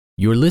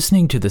You're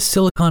listening to the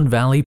Silicon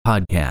Valley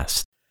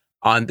Podcast.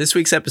 On this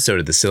week's episode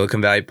of the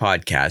Silicon Valley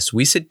Podcast,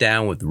 we sit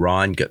down with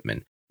Ron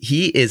Gutman.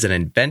 He is an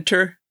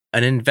inventor,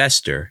 an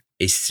investor,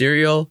 a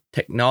serial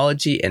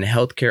technology and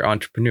healthcare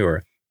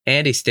entrepreneur,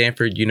 and a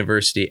Stanford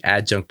University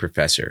adjunct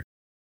professor.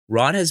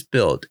 Ron has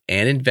built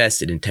and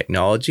invested in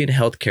technology and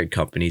healthcare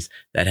companies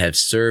that have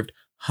served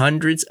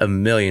hundreds of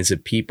millions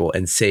of people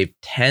and saved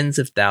tens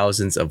of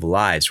thousands of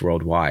lives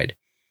worldwide.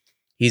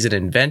 He's an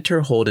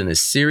inventor holding a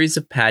series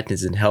of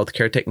patents in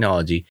healthcare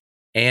technology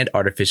and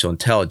artificial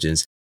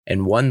intelligence,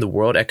 and won the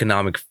World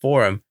Economic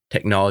Forum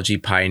Technology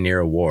Pioneer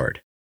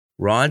Award.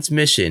 Ron's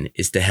mission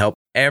is to help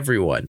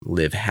everyone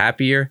live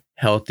happier,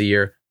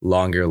 healthier,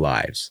 longer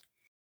lives.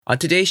 On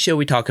today's show,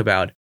 we talk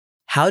about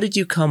how did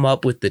you come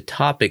up with the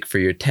topic for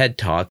your TED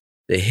Talk,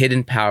 The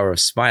Hidden Power of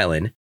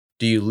Smiling?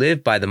 Do you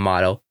live by the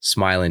motto,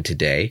 Smiling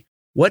Today?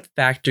 What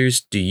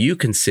factors do you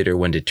consider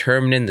when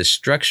determining the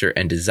structure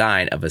and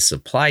design of a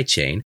supply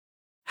chain?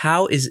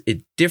 How is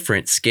it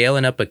different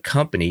scaling up a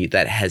company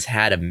that has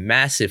had a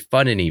massive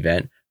funding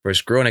event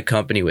versus growing a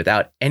company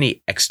without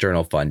any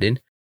external funding?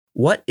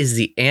 What is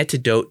the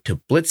antidote to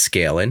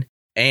blitzscaling?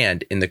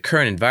 And in the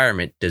current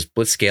environment, does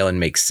blitzscaling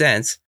make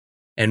sense?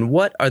 And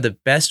what are the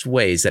best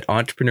ways that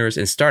entrepreneurs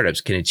and startups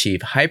can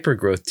achieve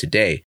hypergrowth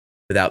today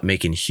without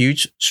making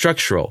huge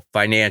structural,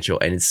 financial,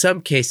 and in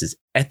some cases,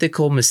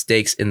 ethical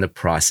mistakes in the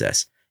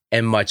process,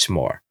 and much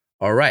more?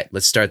 All right,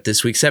 let's start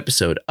this week's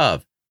episode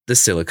of the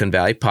Silicon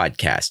Valley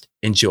Podcast.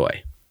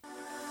 Enjoy.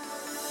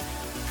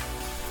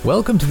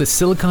 Welcome to the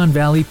Silicon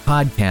Valley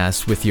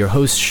Podcast with your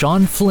host,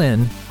 Sean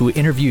Flynn, who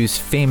interviews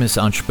famous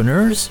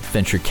entrepreneurs,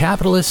 venture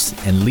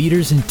capitalists, and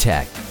leaders in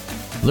tech.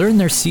 Learn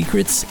their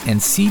secrets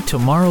and see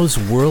tomorrow's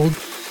world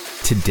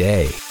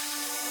today.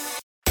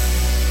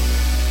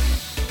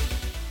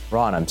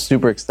 Ron, I'm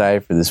super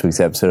excited for this week's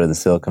episode of the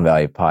Silicon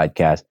Valley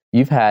Podcast.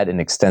 You've had an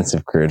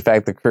extensive career. In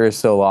fact, the career is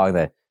so long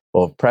that,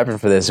 prepping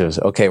for this, it was,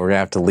 okay, we're going to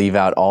have to leave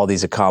out all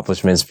these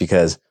accomplishments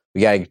because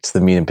we got to get to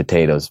the meat and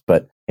potatoes.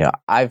 But,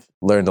 I've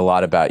learned a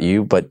lot about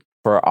you. But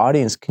for our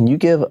audience, can you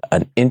give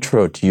an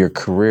intro to your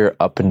career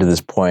up until this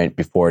point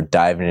before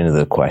diving into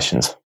the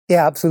questions?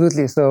 Yeah,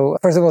 absolutely. So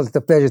first of all, it's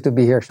a pleasure to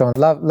be here, Sean.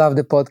 Love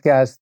the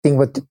podcast. I think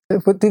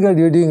what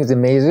you're doing is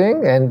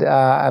amazing. And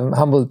I'm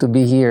humbled to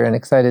be here and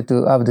excited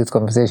to have this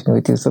conversation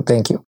with you. So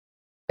thank you.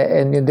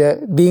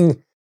 And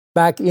being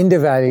back in the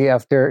Valley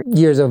after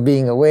years of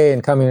being away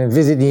and coming and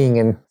visiting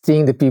and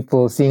seeing the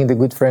people, seeing the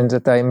good friends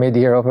that I made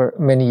here over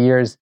many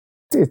years,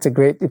 it's a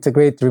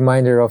great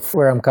reminder of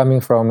where I'm coming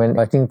from. And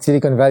I think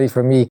Silicon Valley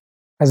for me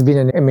has been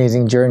an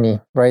amazing journey,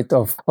 right?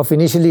 Of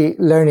initially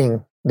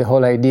learning the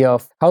whole idea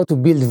of how to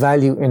build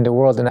value in the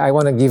world. And I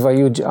want to give a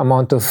huge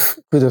amount of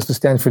kudos to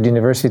Stanford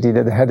University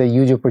that I had a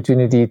huge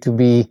opportunity to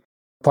be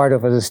part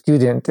of as a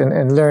student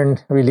and learn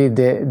really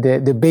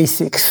the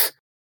basics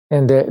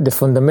and the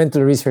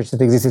fundamental research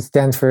that exists at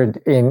Stanford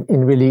in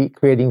really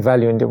creating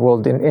value in the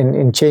world,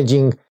 in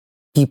changing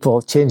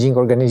people, changing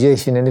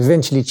organization, and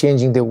eventually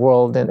changing the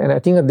world. And I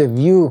think that the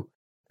view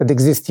that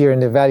exists here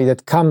in the Valley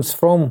that comes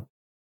from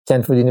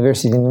Stanford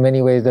University in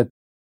many ways that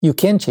you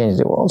can change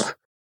the world.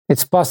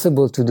 It's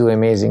possible to do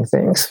amazing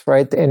things,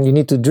 right? And you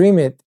need to dream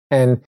it.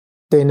 And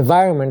the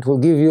environment will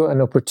give you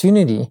an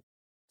opportunity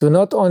to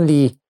not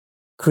only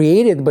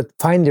create it, but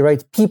find the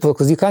right people,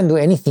 because you can't do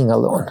anything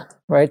alone,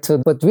 right? So,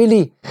 but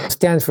really,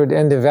 Stanford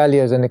and the Valley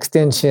as an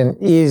extension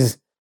is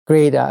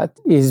great at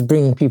is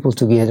bringing people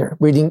together,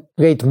 bringing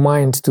great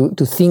minds to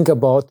think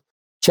about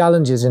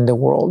challenges in the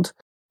world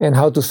and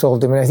how to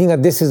solve them. And I think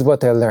that this is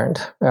what I learned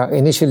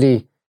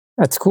initially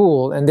at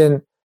school, and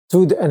then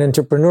through an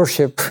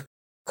entrepreneurship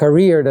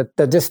career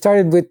that just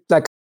started with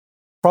like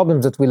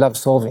problems that we love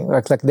solving,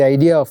 like the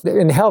idea of,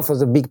 and health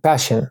was a big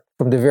passion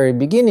from the very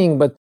beginning,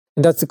 but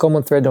that's the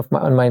common thread of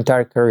my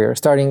entire career,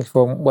 starting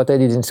from what I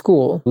did in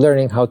school,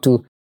 learning how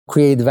to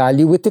create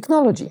value with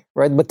technology,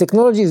 right? But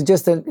technology is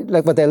just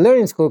like what I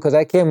learned in school, because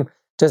I came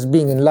just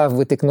being in love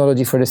with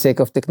technology for the sake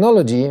of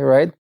technology,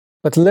 right?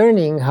 But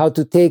learning how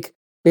to take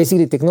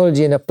basically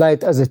technology and apply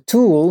it as a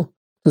tool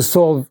to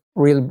solve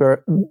real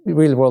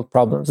world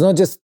problems, not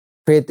just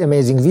create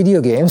amazing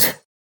video games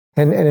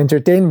and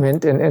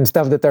entertainment and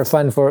stuff that are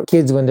fun for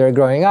kids when they're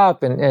growing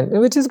up, and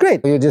which is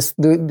great. You just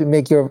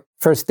make your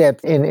first step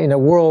in a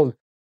world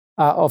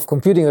of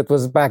computing that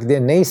was back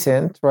then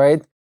nascent,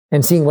 right?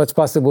 And seeing what's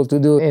possible to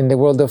do in the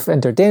world of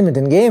entertainment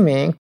and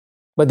gaming,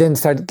 but then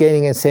start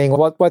getting and saying,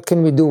 what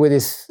can we do with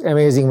this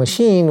amazing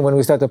machine when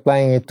we start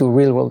applying it to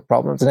real world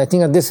problems? And I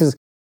think that this is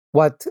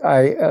what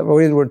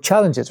real world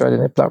challenges rather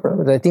than a problem.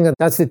 But I think that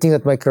that's the thing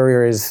that my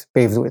career is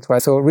paved with,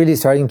 right? So really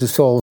starting to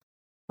solve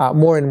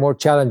more and more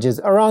challenges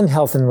around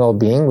health and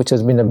well-being, which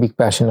has been a big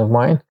passion of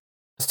mine.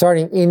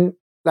 Starting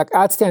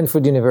at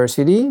Stanford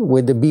University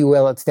with the Be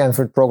Well at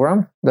Stanford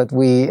program that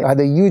we had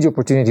a huge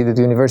opportunity that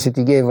the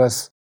university gave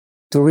us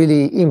to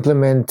really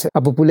implement a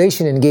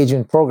population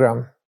engagement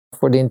program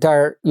for the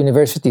entire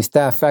university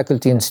staff,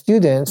 faculty, and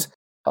students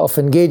of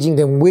engaging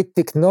them with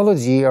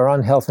technology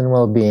around health and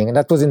well-being. And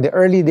that was in the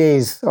early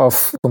days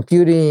of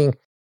computing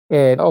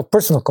of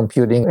personal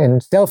computing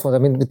and cell phones. I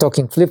mean, we're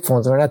talking flip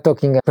phones. We're not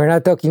talking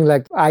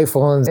like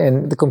iPhones.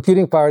 And the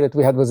computing power that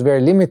we had was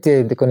very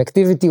limited. The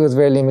connectivity was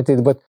very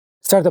limited. But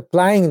start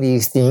applying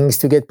these things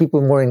to get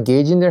people more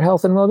engaged in their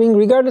health and well-being,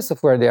 regardless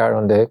of where they are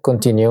on the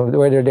continuum,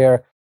 whether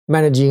they're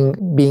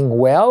managing being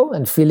well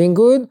and feeling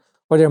good,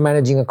 or they're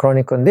managing a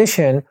chronic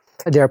condition.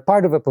 They're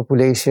part of a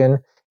population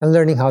and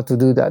learning how to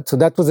do that. So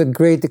that was a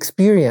great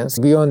experience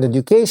beyond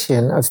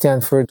education at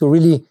Stanford to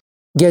really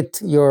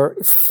get your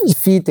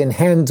feet and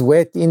hands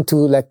wet into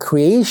like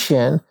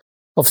creation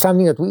of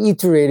something that we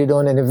iterated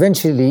on, and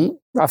eventually,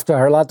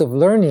 after a lot of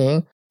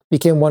learning,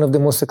 became one of the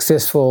most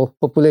successful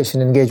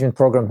population engagement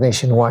programs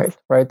nationwide,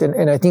 right?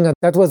 And I think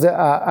that was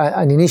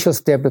an initial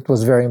step that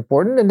was very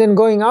important. And then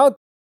going out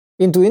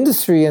into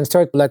industry and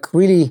start like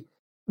really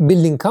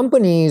building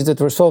companies that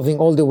were solving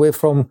all the way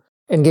from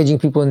engaging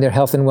people in their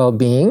health and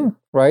well-being,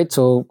 right?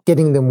 So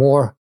getting them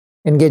more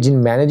engaged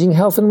in managing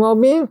health and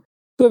well-being,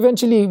 to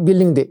eventually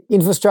building the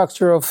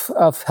infrastructure of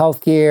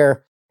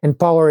healthcare,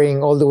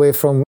 empowering all the way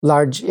from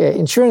large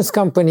insurance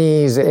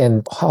companies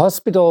and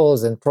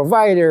hospitals and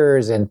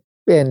providers and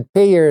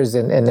payers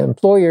and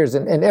employers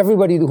and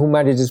everybody who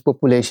manages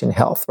population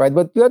health, right?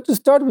 But you have to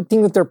start with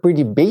things that are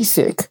pretty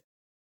basic,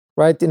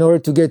 right? In order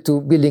to get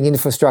to building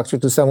infrastructure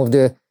to some of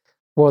the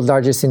world's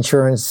largest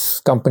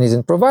insurance companies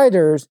and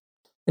providers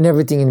and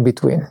everything in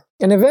between.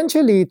 And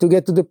eventually to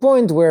get to the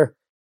point where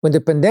when the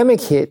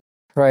pandemic hit,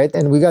 right,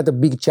 and we got a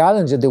big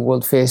challenge that the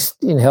world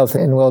faced in health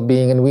and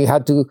well-being, and we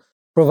had to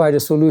provide a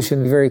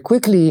solution very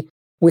quickly,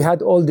 we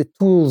had all the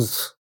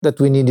tools that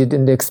we needed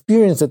and the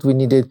experience that we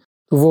needed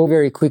to go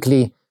very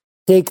quickly,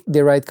 take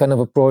the right kind of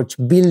approach,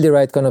 build the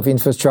right kind of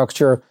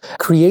infrastructure,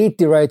 create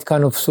the right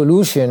kind of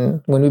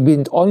solution. When we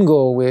built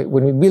OnGo,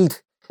 when we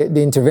built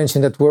the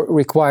intervention that were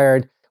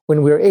required,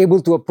 when we were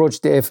able to approach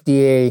the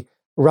FDA,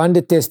 run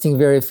the testing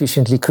very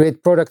efficiently,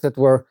 create products that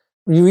were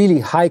really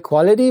high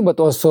quality, but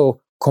also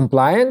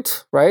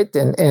compliant, right?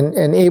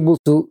 And able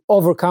to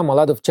overcome a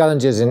lot of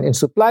challenges in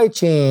supply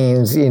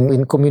chains,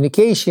 in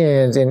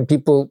communications, and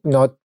people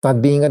not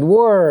being at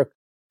work,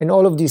 and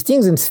all of these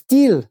things, and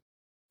still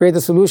create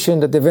a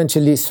solution that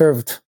eventually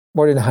served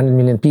more than 100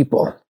 million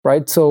people,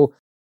 right? So,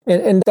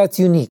 and that's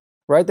unique,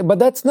 right? But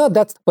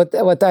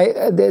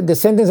the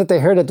sentence that I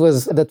heard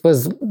that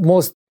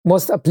was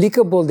most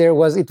applicable there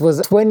was, it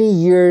was 20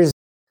 years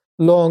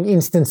long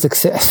instant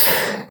success,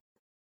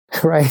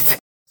 right?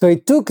 So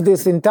it took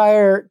this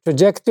entire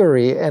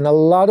trajectory and a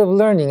lot of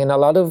learning and a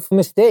lot of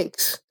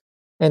mistakes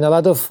and a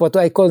lot of what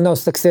I call now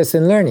success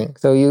and learning.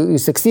 So you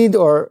succeed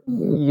or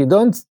you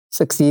don't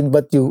succeed,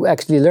 but you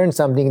actually learn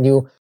something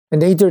new.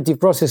 And the iterative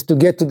process to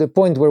get to the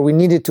point where we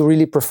needed to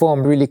really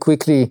perform really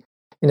quickly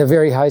in a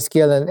very high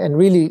scale and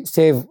really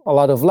save a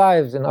lot of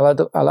lives and add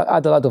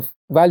a lot of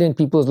value in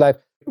people's life,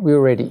 we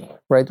were ready,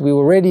 right? We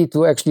were ready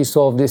to actually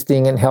solve this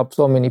thing and help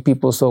so many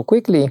people so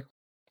quickly.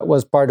 It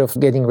was part of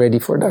getting ready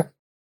for that.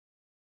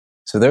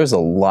 So there's a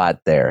lot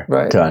there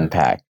to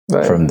unpack,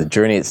 from the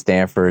journey at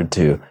Stanford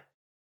to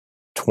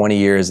 20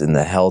 years in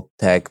the health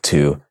tech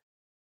to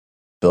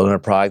building a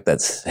product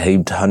that's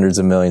saved hundreds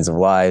of millions of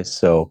lives.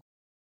 So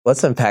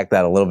let's unpack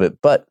that a little bit.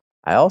 But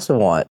I also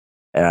want,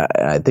 and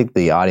I think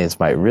the audience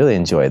might really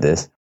enjoy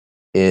this,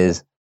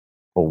 is,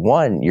 well,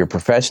 one, your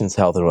profession's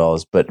health and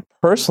wellness, but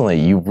personally,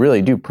 you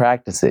really do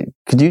practice it.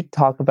 Could you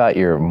talk about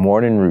your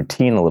morning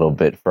routine a little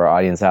bit for our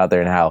audience out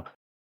there, and how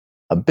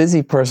a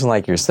busy person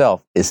like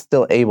yourself is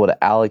still able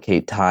to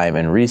allocate time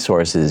and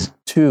resources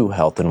to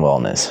health and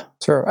wellness?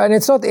 Sure. And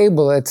it's not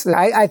able.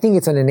 I think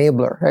it's an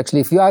enabler. Actually,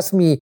 if you ask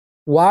me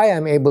why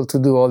I'm able to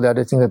do all the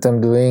other things that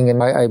I'm doing,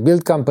 and I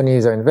build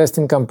companies, I invest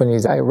in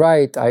companies, I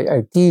write,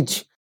 I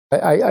teach,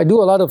 I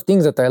do a lot of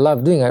things that I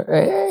love doing.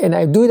 And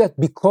I do that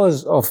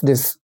because of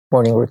this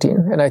morning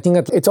routine. And I think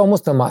that it's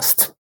almost a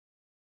must.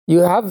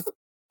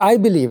 I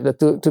believe that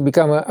to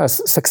become a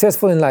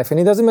successful in life, and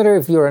it doesn't matter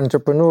if you're an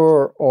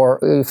entrepreneur or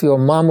if you're a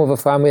mom of a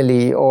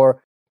family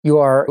or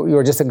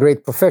you're just a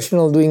great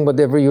professional doing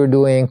whatever you're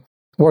doing,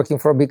 working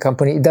for a big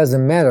company, it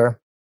doesn't matter.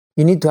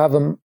 You need to have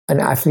an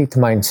athlete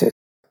mindset,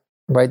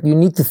 right? You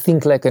need to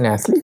think like an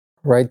athlete,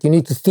 right? You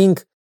need to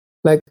think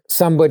like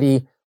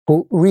somebody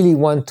who really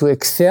want to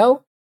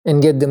excel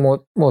and get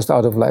the most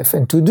out of life.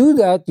 And to do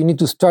that, you need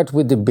to start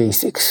with the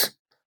basics.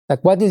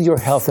 Like, what is your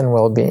health and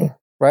well-being,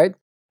 right?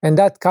 And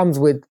that comes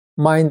with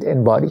mind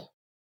and body.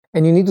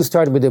 And you need to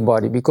start with the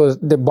body, because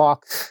the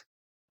box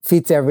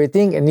fits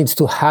everything and needs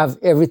to have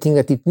everything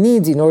that it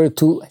needs in order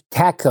to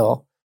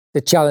tackle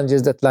the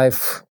challenges that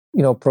life,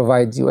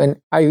 provides you. And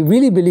I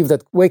really believe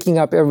that waking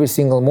up every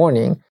single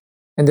morning,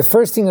 and the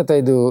first thing that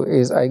I do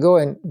is I go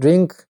and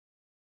drink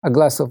a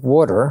glass of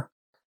water,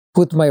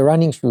 put my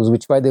running shoes,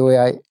 which, by the way,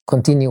 I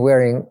continue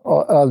wearing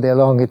all day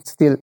long. It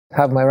still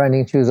have my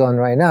running shoes on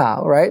right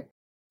now, right?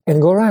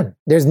 And go run.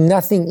 There's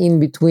nothing in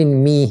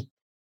between me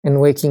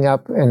and waking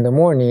up in the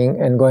morning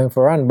and going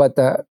for a run but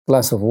a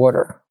glass of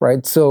water,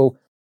 right? So,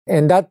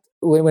 and that,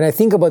 when I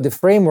think about the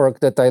framework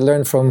that I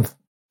learned from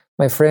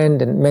my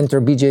friend and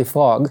mentor BJ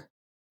Fogg,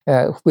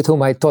 with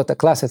whom I taught a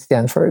class at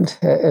Stanford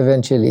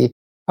eventually,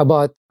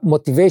 about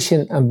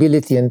motivation,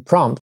 ability, and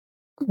prompt,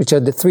 which are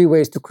the three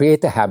ways to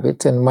create a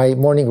habit. And my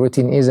morning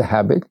routine is a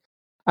habit.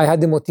 I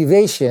had the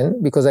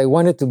motivation because I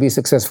wanted to be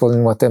successful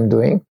in what I'm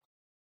doing.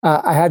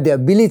 I had the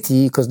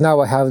ability because now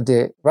I have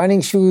the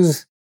running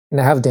shoes and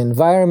I have the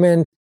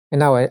environment. And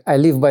now I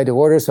live by the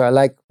water, so I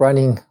like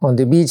running on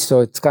the beach.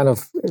 So it's kind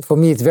of, for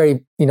me, it's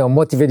very,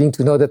 motivating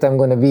to know that I'm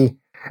going to be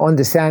on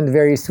the sand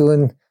very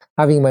soon,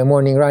 having my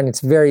morning run.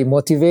 It's very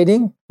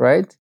motivating,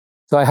 right?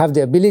 So I have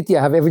the ability,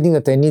 I have everything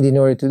that I need in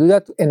order to do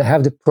that. And I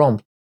have the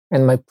prompt.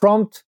 And my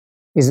prompt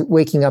is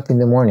waking up in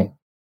the morning,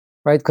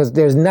 right? Because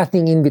there's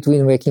nothing in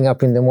between waking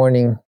up in the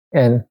morning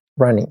and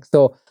running.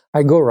 So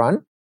I go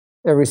run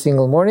every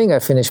single morning. I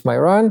finish my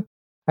run.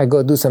 I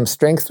go do some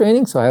strength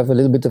training. So I have a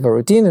little bit of a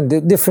routine and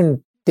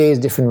different days,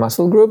 different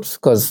muscle groups,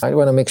 because I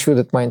want to make sure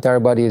that my entire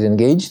body is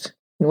engaged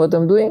in what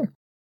I'm doing.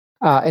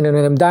 And then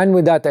when I'm done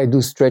with that, I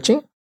do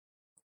stretching,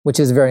 which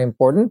is very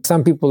important.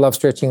 Some people love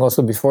stretching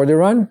also before they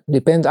run.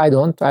 Depends. I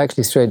don't. I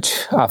actually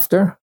stretch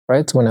after,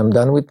 right? When I'm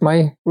done with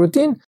my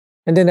routine.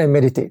 And then I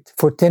meditate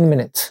for 10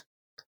 minutes.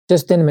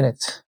 Just 10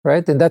 minutes,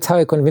 right? And that's how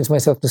I convinced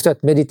myself to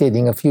start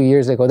meditating a few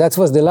years ago. That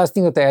was the last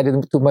thing that I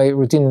added to my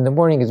routine in the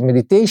morning is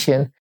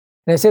meditation.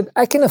 And I said,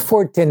 I can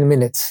afford 10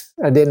 minutes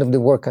at the end of the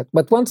workout.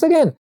 But once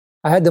again,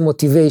 I had the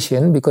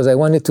motivation because I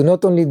wanted to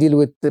not only deal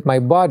with my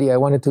body, I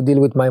wanted to deal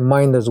with my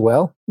mind as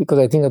well. Because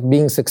I think that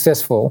being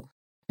successful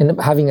and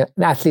having an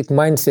athlete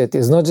mindset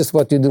is not just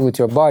what you do with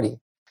your body,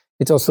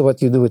 it's also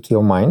what you do with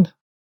your mind,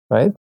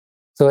 right?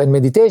 So in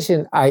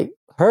meditation, I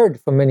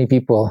heard from many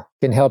people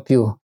can help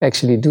you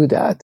actually do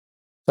that.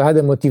 So I had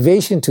the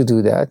motivation to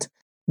do that.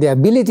 The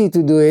ability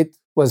to do it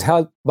was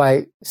helped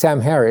by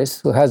Sam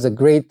Harris, who has a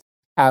great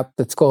app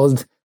that's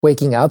called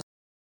Waking Up.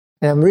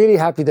 And I'm really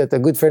happy that a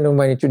good friend of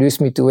mine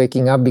introduced me to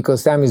Waking Up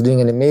because Sam is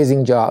doing an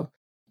amazing job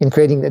in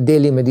creating a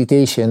daily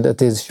meditation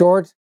that is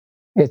short,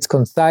 it's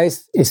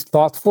concise, it's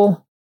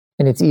thoughtful,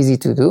 and it's easy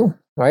to do,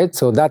 right?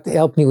 So that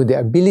helped me with the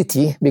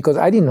ability because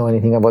I didn't know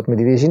anything about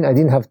meditation. I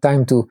didn't have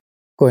time to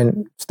go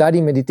and study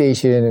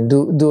meditation and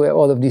do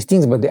all of these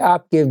things, but the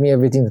app gave me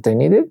everything that I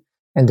needed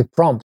and the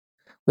prompt,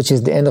 which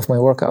is the end of my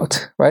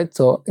workout, right?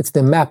 So it's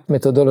the MAP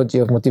methodology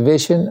of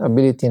motivation,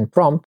 ability, and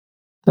prompt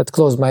that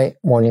closed my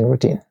morning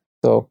routine.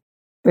 So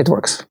it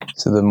works.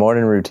 So the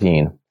morning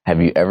routine,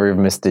 have you ever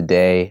missed a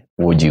day?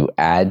 Would you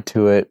add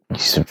to it? Would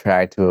you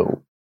subtract to it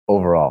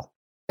overall?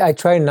 I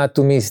try not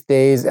to miss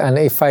days. And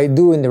if I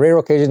do, in the rare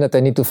occasion that I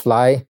need to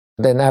fly,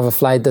 then I have a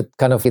flight that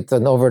kind of, it's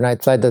an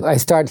overnight flight that I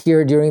start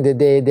here during the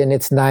day, then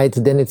it's night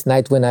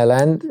when I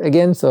land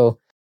again. So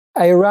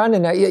I run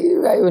and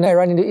when I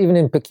run even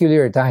in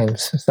peculiar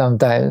times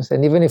sometimes.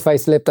 And even if I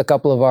slept a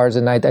couple of hours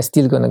a night, I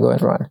still going to go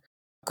and run.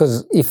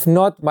 Because if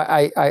not,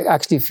 I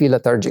actually feel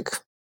lethargic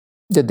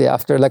the day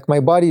after. Like my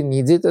body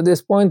needs it at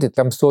this point.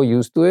 I'm so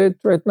used to it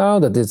right now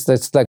that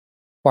that's like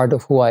part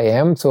of who I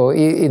am. So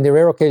in the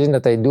rare occasion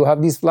that I do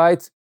have these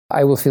flights,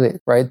 I will feel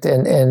it, right?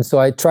 And so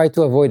I try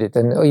to avoid it.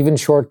 And even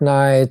short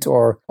night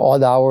or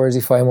odd hours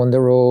if I'm on the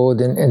road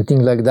and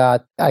things like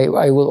that,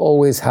 I will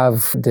always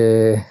have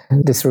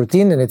this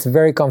routine, and it's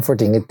very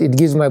comforting. It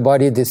gives my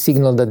body the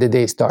signal that the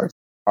day starts.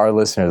 Our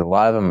listeners, a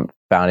lot of them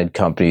founded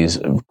companies,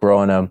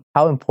 growing them.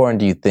 How important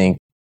do you think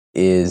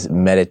is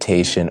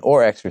meditation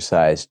or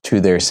exercise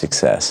to their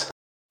success?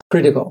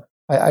 Critical.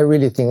 I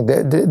really think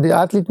the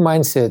athlete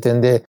mindset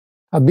and the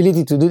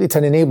ability to do it's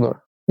an enabler.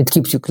 It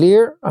keeps you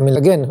clear. I mean,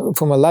 again,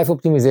 from a life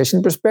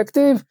optimization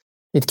perspective,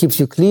 it keeps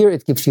you clear.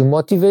 It keeps you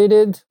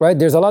motivated, right?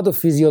 There's a lot of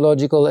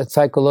physiological and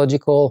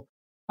psychological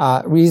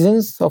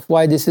reasons of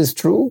why this is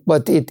true,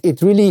 but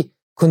it really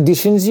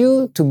conditions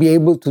you to be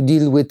able to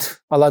deal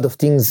with a lot of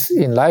things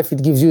in life.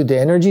 It gives you the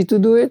energy to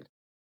do it.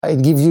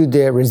 It gives you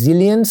the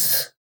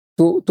resilience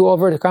to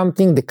overcome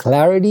things, the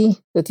clarity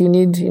that you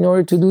need in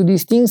order to do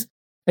these things.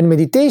 And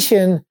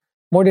meditation,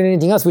 more than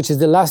anything else, which is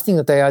the last thing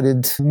that I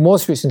added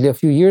most recently a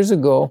few years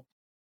ago,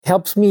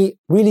 helps me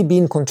really be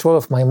in control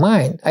of my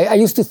mind. I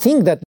used to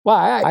think that,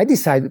 I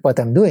decide what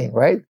I'm doing,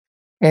 right?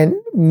 And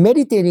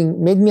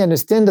meditating made me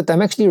understand that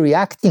I'm actually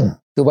reacting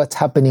to what's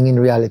happening in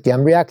reality.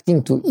 I'm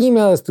reacting to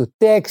emails, to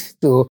texts,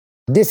 to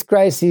this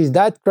crisis,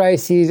 that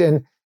crisis.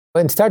 And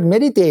when I start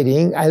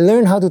meditating, I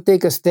learn how to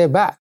take a step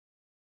back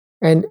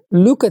and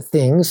look at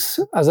things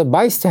as a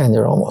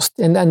bystander almost,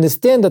 and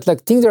understand that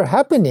like things are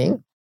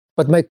happening,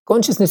 but my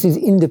consciousness is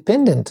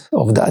independent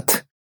of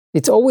that.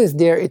 It's always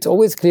there, it's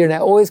always clear, and I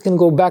always can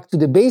go back to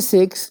the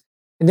basics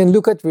and then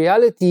look at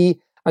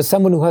reality as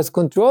someone who has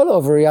control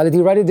over reality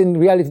rather than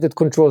reality that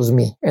controls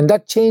me. And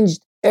that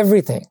changed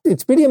everything.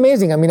 It's pretty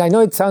amazing. I mean, I know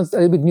it sounds a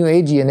little bit new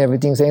agey and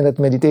everything, saying that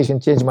meditation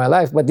changed my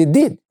life, but it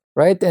did,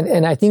 right?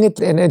 And I think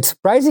it's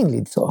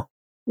surprisingly so.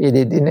 It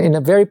did in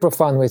a very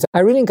profound way. So I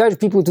really encourage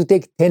people to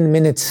take 10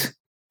 minutes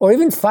or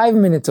even 5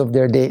 minutes of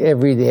their day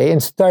every day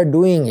and start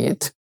doing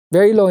it.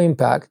 Very low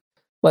impact,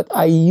 but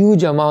a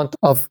huge amount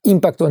of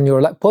impact on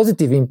your life,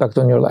 positive impact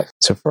on your life.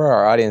 So for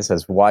our audience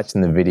that's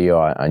watching the video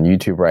on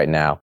YouTube right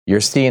now,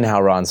 you're seeing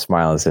how Ron's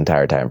smiling this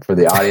entire time. For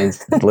the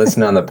audience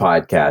listening on the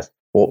podcast,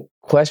 well,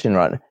 question,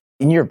 Ron,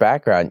 in your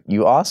background,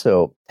 you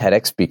also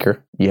TEDx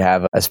speaker. You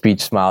have a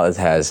speech Smile that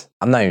has,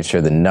 I'm not even sure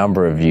the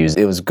number of views.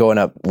 It was going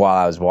up while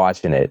I was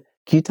watching it.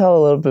 Can you tell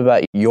a little bit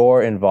about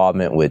your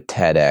involvement with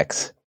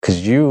TEDx?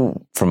 Because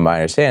you, from my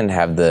understanding,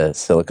 have the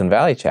Silicon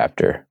Valley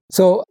chapter.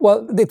 So,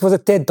 well, it was a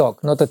TED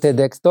Talk, not a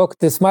TEDx talk.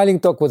 The Smiling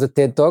Talk was a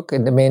TED Talk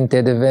in the main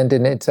TED event,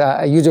 and it's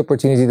a huge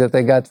opportunity that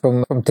I got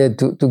from TED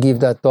to give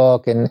that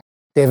talk. And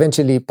they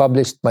eventually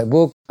published my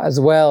book as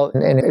well.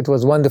 And it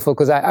was wonderful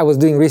because I was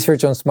doing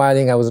research on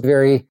smiling. I was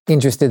very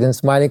interested in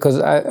smiling because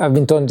I've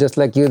been told just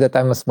like you that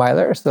I'm a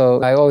smiler.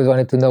 So I always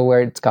wanted to know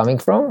where it's coming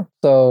from.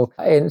 So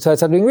I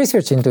started doing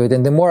research into it.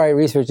 And the more I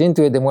researched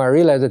into it, the more I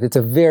realized that it's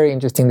a very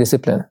interesting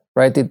discipline,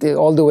 right? It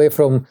all the way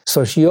from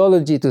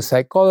sociology to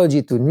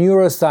psychology to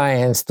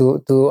neuroscience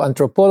to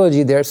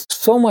anthropology. There's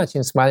so much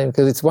in smiling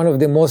because it's one of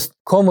the most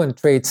common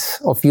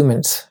traits of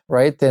humans,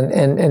 right?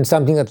 And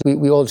something that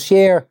we all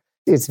share.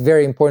 It's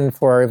very important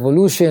for our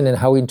evolution and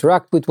how we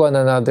interact with one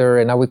another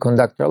and how we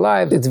conduct our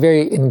lives. It's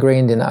very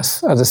ingrained in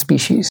us as a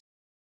species.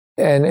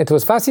 And it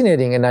was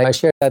fascinating. And I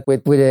shared that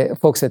with the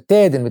folks at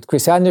TED and with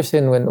Chris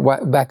Anderson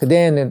back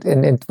then. And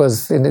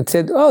they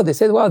said,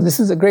 wow, this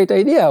is a great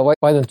idea.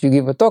 Why don't you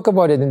give a talk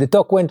about it? And the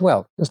talk went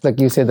well. Just like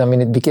you said,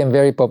 it became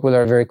very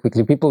popular very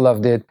quickly. People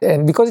loved it.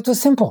 And because it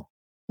was simple,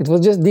 it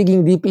was just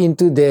digging deep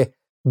into the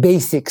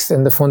basics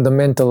and the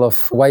fundamental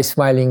of why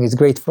smiling is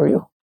great for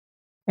you.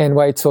 And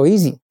why it's so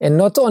easy. And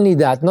not only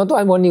that, not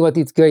only what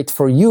it's great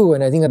for you,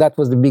 and I think that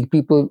was the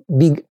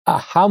big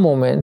aha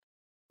moment.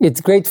 It's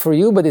great for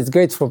you, but it's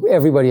great for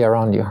everybody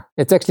around you.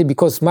 It's actually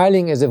because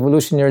smiling is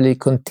evolutionarily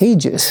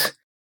contagious.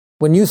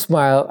 When you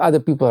smile,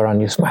 other people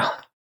around you smile,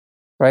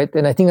 right?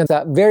 And I think that's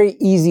a very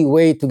easy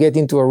way to get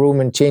into a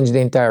room and change the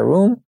entire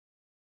room,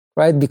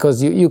 right?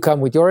 Because you come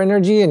with your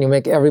energy and you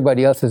make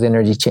everybody else's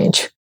energy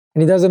change.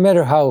 And it doesn't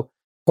matter how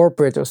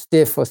corporate or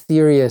stiff or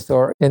serious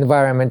or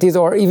environment is,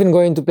 or even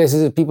going to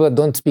places with people that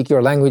don't speak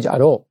your language at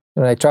all.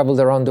 I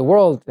traveled around the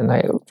world and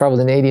I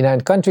traveled in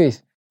 89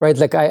 countries, right?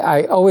 Like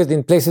I always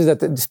in places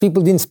that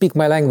people didn't speak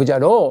my language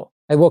at all.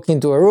 I walk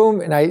into a room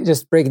and I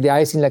just break the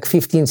ice in like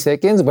 15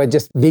 seconds by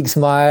just big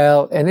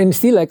smile and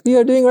still like we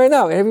are doing right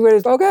now. And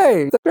everybody's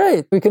okay, that's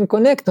great. We can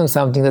connect on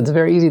something that's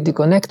very easy to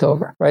connect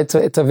over, right? So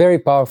it's a very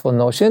powerful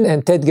notion.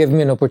 And TED gave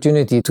me an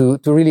opportunity to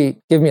really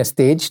give me a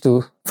stage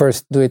to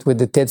first do it with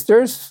the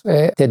TEDsters,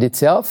 TED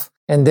itself.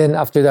 And then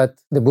after that,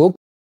 the book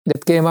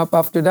that came up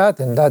after that.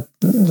 And that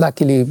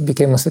luckily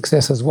became a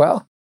success as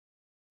well.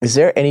 Is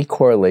there any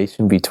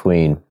correlation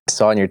between, I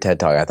saw in your TED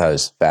Talk, I thought it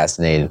was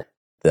fascinating,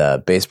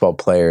 the baseball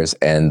players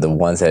and the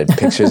ones that had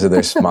pictures of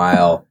their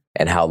smile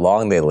and how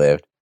long they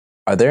lived.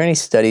 Are there any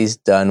studies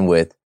done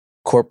with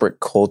corporate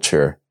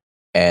culture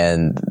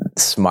and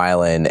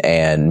smiling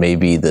and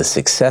maybe the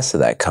success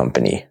of that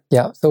company?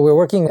 Yeah, so we're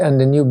working on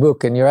the new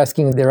book and you're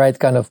asking the right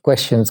kind of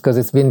questions because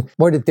it's been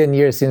more than 10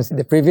 years since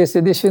the previous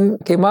edition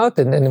came out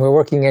and we're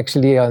working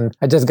actually on,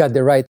 I just got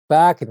the right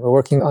back and we're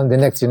working on the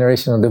next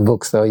generation of the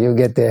book. So you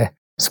get the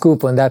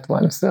scoop on that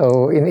one.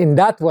 So in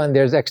that one,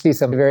 there's actually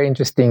some very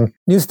interesting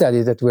new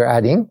studies that we're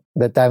adding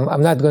that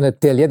I'm not going to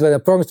tell yet, but I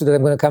promise you that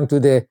I'm going to come to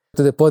the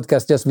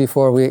podcast just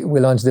before we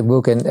launch the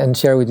book and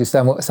share with you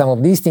some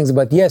of these things.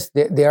 But yes,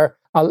 there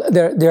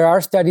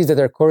are studies that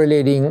are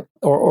correlating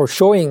or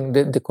showing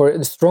the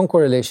strong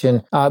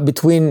correlation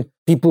between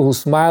people who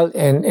smile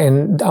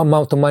and the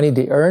amount of money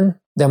they earn,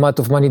 the amount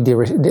of money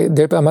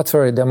the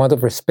amount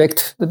of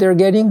respect that they're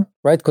getting,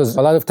 right? Because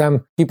a lot of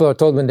time people are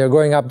told when they're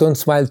growing up, don't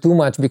smile too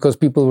much because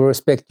people will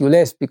respect you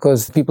less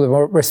because people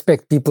will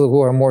respect people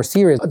who are more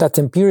serious. That's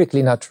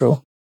empirically not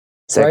true.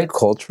 Is that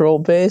cultural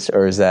based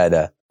or is that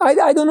a...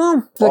 I don't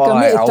know. It's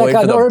like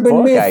an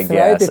urban myth,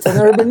 right? It's an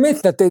urban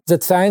myth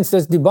that science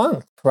has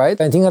debunked, right?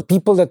 I think that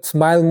people that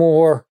smile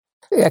more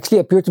actually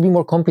appear to be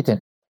more competent.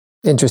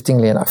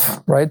 Interestingly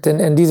enough, right?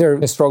 And these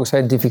are strong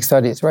scientific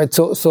studies, right?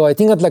 So I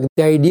think that like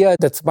the idea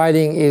that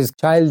smiling is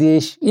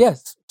childish,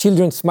 yes,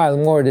 children smile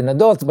more than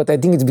adults, but I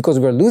think it's because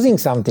we're losing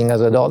something as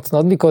adults,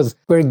 not because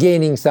we're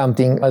gaining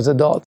something as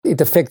adults.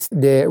 It affects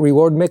the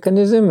reward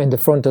mechanism in the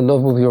frontal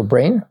lobe of your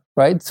brain,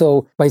 right?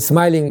 So by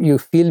smiling, you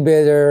feel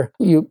better.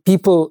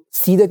 People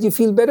see that you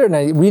feel better. And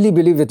I really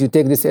believe that you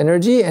take this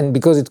energy and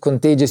because it's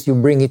contagious, you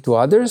bring it to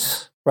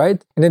others,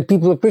 right? And then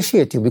people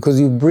appreciate you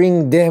because you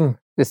bring them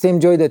the same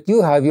joy that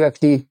you have, you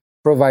actually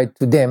provide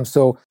to them.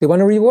 So they want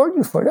to reward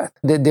you for that.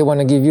 They want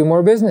to give you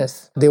more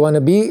business. They want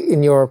to be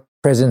in your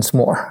presence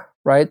more,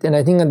 right? And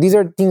I think that these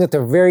are things that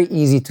are very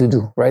easy to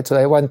do, right? So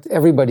I want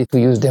everybody to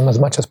use them as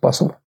much as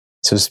possible.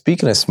 So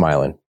speaking of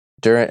smiling,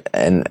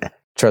 and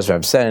trust me,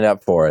 I'm setting it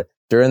up for it.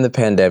 During the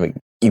pandemic,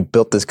 you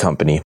built this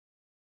company.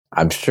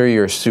 I'm sure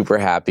you're super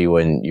happy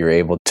when you're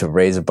able to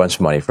raise a bunch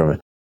of money from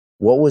it.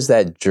 What was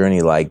that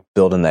journey like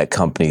building that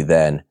company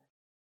then?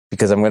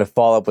 Because I'm going to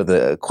follow up with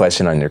a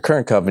question on your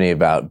current company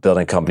about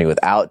building a company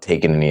without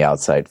taking any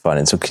outside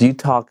funding. So could you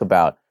talk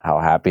about how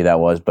happy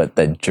that was, but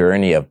the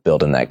journey of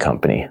building that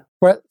company?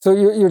 Well, so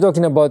you're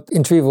talking about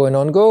Intrivo and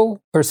OnGo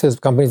versus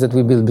companies that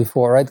we built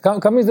before, right?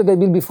 Companies that I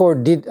built before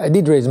I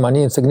did raise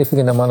money, a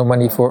significant amount of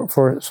money for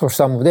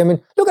some of them.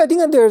 And look, I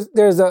think that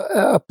there's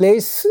a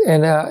place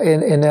and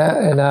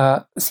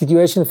a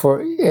situation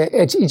for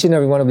each and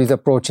every one of these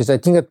approaches. I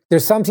think that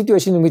there's some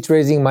situation in which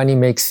raising money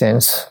makes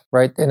sense,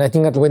 right? And I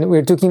think that when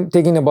we're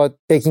taking about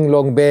taking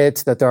long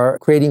bets that are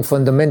creating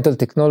fundamental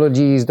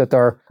technologies that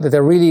are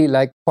really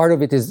like part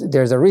of it is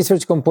there's a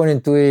research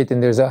component to it,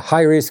 and there's a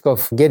high risk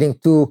of getting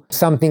to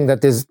something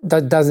that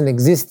doesn't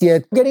exist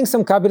yet. Getting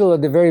some capital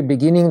at the very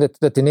beginning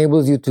that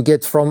enables you to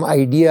get from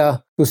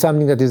idea to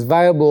something that is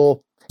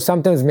viable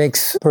sometimes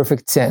makes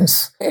perfect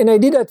sense. And I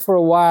did that for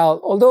a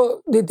while,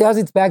 although it has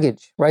its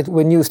baggage, right?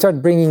 When you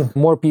start bringing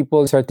more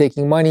people, start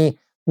taking money,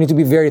 you need to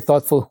be very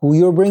thoughtful who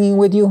you're bringing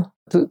with you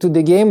to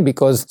the game,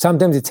 because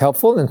sometimes it's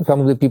helpful and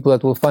some of the people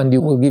that will fund you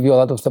will give you a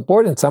lot of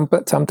support, and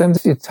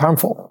sometimes it's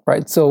harmful,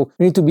 right? So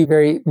you need to be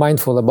very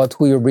mindful about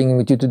who you're bringing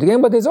with you to the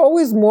game, but there's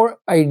always more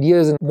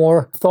ideas and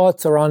more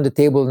thoughts around the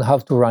table on how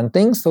to run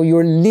things. So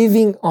you're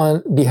leaving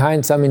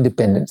behind some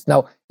independence.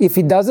 Now, if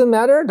it doesn't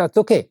matter, that's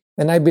okay.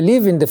 And I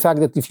believe in the fact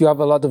that if you have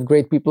a lot of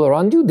great people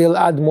around you, they'll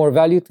add more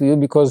value to you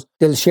because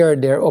they'll share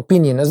their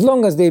opinion, as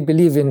long as they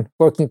believe in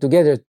working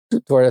together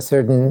toward a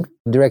certain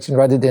direction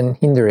rather than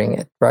hindering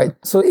it, right?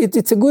 So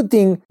it's a good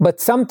thing, but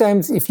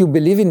sometimes if you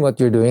believe in what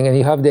you're doing and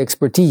you have the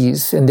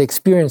expertise and the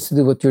experience to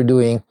do what you're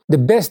doing, the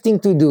best thing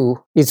to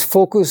do is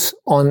focus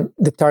on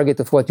the target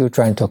of what you're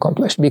trying to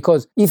accomplish.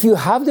 Because if you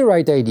have the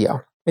right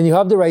idea and you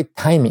have the right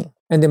timing,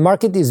 and the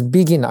market is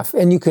big enough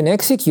and you can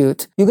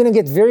execute, you're going to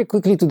get very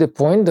quickly to the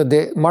point that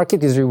the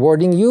market is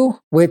rewarding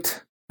you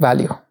with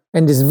value.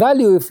 And this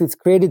value, if it's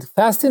created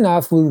fast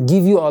enough, will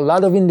give you a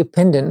lot of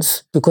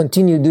independence to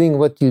continue doing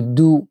what you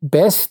do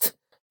best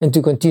and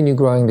to continue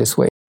growing this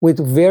way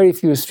with very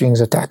few strings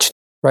attached.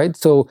 Right?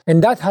 So,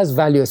 and that has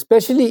value,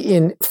 especially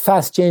in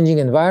fast changing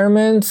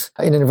environments,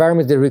 in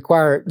environments that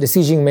require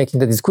decision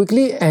making that is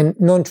quickly and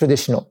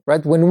non-traditional,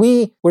 right? When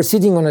we were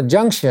sitting on a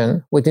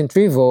junction with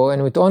Intrivo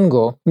and with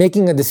OnGo,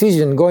 making a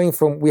decision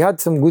we had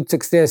some good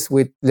success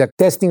with like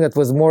testing that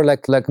was more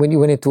like when you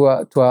went into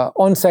a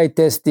on-site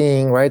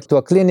testing, right? To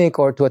a clinic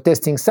or to a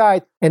testing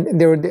site.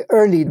 And there were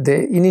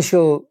the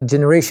initial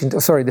generation,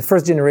 the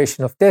first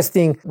generation of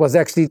testing was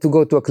actually to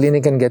go to a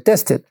clinic and get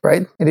tested,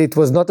 right? And it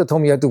was not at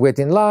home, you had to wait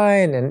in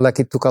line, and like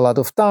it took a lot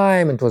of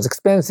time, and it was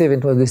expensive,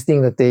 and it was this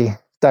thing that they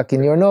stuck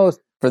in your nose.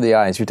 For the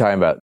audience, you're talking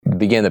about the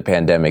beginning of the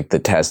pandemic, the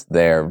test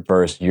there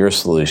versus your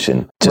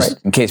solution,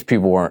 just in case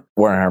people weren't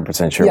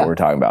 100% sure what we're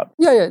talking about.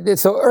 Yeah.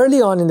 So early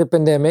on in the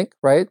pandemic,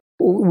 right,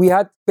 we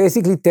had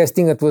basically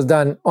testing that was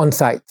done on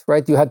site,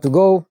 right? You had to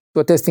go to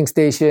a testing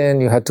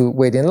station, you had to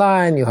wait in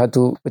line, you had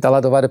to, with a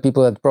lot of other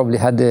people that probably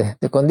had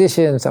the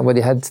condition,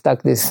 somebody had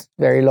stuck this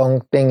very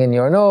long thing in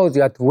your nose,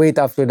 you had to wait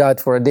after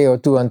that for a day or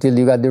two until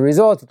you got the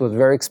result, it was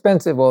very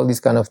expensive, all these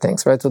kind of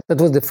things, right? So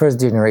that was the first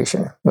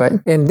generation, right?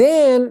 And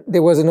then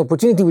there was an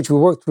opportunity which we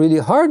worked really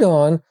hard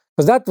on,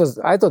 because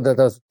I thought that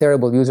was a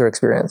terrible user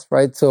experience,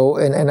 right? So,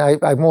 and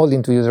I'm all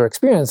into user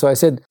experience. So I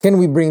said, can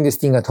we bring this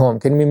thing at home?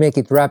 Can we make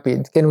it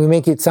rapid? Can we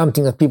make it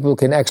something that people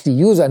can actually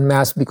use en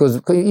masse? Because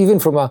even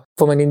from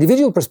an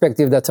individual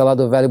perspective, that's a lot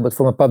of value. But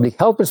from a public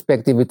health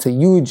perspective, it's a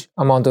huge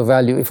amount of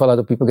value if a lot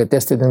of people get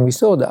tested. And we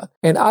saw that.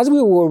 And as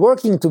we were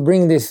working to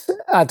bring this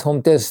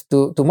at-home test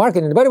to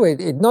market, and by the way,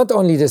 it not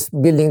only just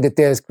building the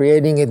test,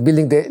 creating it,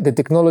 building the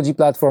technology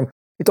platform,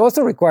 it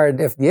also required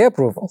FDA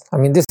approval. I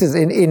mean, this is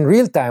in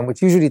real time,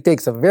 which usually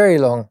takes a very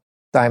long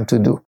time to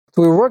do.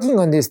 So we were working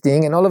on this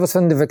thing, and all of a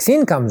sudden the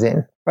vaccine comes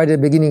in right at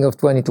the beginning of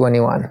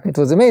 2021. It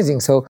was amazing.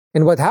 So,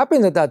 and what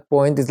happened at that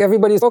point is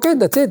everybody's, okay,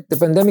 that's it. The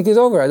pandemic is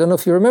over. I don't know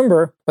if you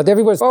remember, but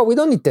everybody's, we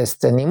don't need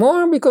tests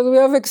anymore because we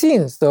have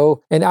vaccines.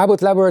 So, and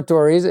Abbott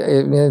Laboratories,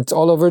 it's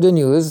all over the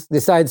news,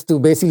 decides to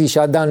basically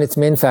shut down its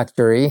main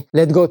factory,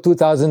 let go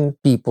 2,000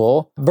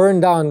 people,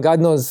 burn down God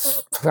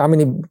knows how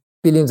many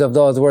billions of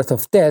dollars worth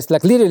of tests,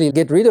 like literally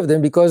get rid of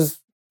them because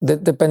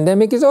the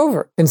pandemic is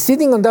over. And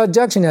sitting on that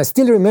junction, I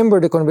still remember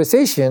the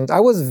conversations.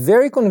 I was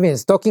very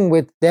convinced, talking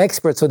with the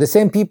experts, so the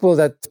same people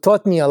that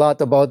taught me a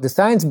lot about the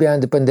science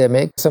behind the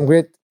pandemic, some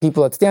great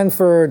people at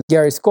Stanford,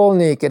 Gary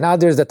Skolnick, and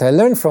others that I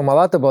learned from a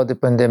lot about the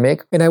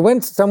pandemic. And I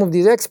went to some of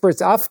these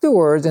experts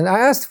afterwards and I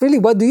asked, really,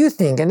 what do you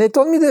think? And they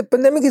told me the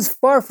pandemic is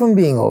far from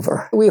being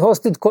over. We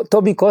hosted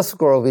Toby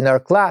Cosgrove in our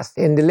class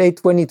in the late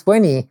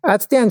 2020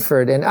 at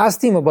Stanford and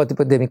asked him about the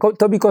pandemic.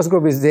 Toby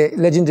Cosgrove is the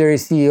legendary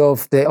CEO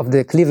of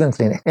the Cleveland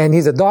Clinic. And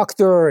he's a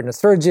doctor and a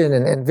surgeon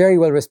and very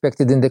well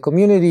respected in the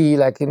community.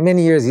 Like in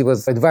many years, he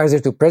was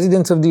advisor to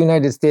presidents of the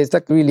United States,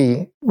 like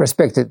really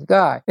respected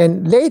guy.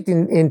 And late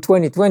in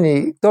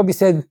 2020, Toby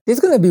said, he's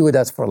going to be with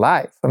us for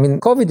life. I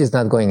mean, COVID is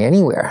not going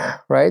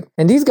anywhere, right?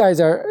 And these guys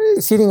are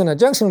sitting on a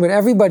junction where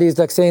everybody is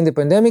like saying the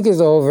pandemic is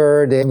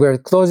over, we're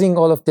closing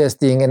all of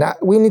testing, and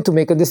we need to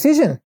make a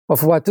decision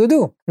of what to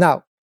do.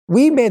 Now,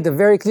 we made a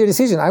very clear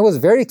decision. I was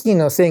very keen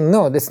on saying,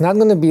 no, that's not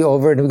going to be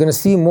over, and we're going to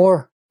see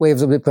more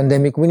waves of the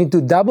pandemic. We need to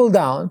double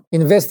down,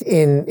 invest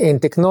in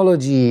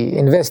technology,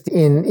 invest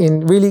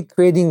in really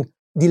creating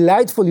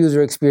delightful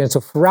user experience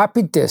of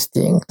rapid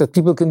testing that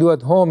people can do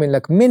at home in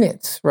like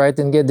minutes, right?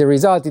 And get the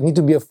result. It needs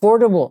to be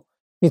affordable.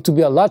 It needs to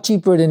be a lot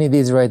cheaper than it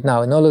is right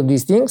now and all of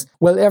these things.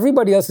 Well,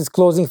 everybody else is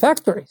closing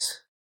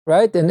factories,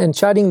 right? And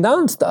shutting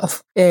down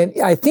stuff. And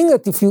I think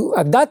that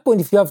at that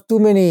point, if you have too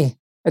many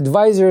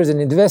advisors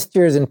and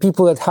investors and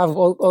people that have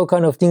all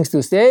kind of things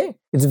to say,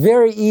 it's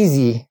very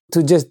easy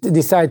to just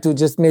decide to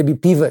just maybe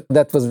pivot.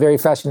 That was very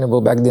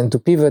fashionable back then, to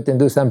pivot and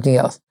do something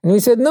else. And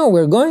we said, no,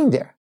 we're going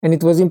there. And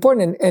it was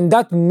important. And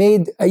that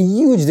made a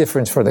huge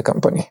difference for the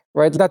company,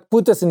 right? That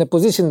put us in a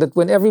position that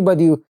when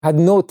everybody had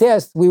no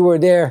tests, we were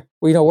there,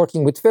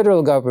 working with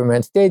federal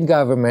government, state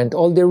government,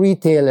 all the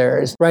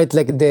retailers, right?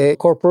 Like the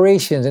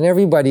corporations and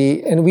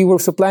everybody. And we were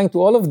supplying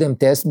to all of them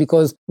tests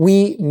because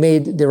we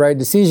made the right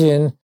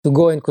decision to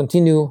go and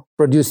continue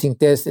producing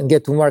tests and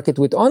get to market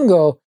with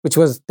OnGo, which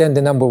was then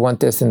the number one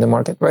test in the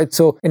market, right?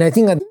 So, and I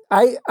think that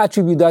I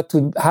attribute that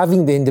to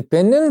having the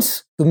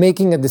independence, to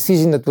making a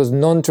decision that was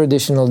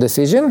non-traditional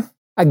decision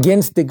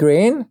against the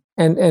grain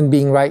and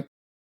being right,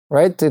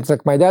 right? It's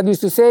like my dad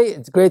used to say,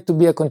 it's great to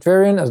be a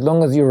contrarian as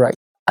long as you're right.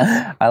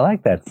 I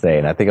like that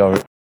saying. I think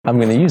I'm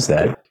going to use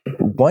that.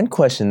 One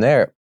question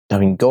there,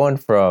 going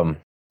from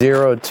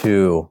 0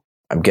 to,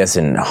 I'm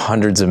guessing,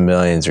 hundreds of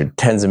millions or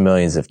tens of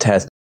millions of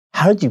tests,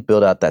 how did you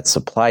build out that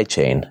supply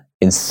chain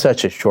in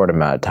such a short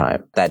amount of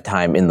time? That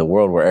time in the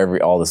world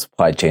where all the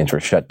supply chains were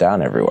shut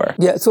down everywhere.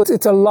 Yeah, so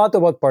it's a lot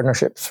about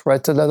partnerships,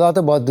 right? So a lot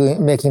about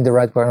making the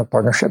right kind of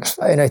partnerships.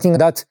 And I think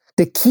that's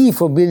the key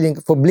for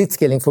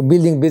blitzscaling, for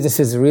building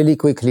businesses really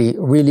quickly,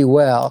 really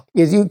well,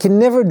 is you can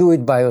never do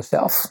it by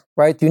yourself,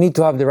 right? You need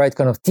to have the right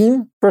kind of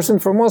team, first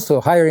and foremost,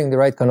 so hiring the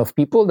right kind of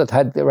people that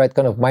had the right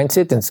kind of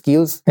mindset and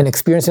skills and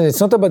experience. And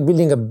it's not about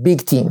building a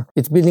big team.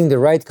 It's building the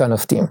right kind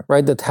of team,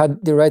 right? That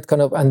had the right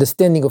kind of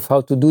understanding of how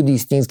to do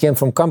these things, came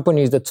from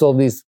companies that solved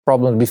these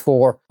problems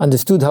before,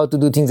 understood how to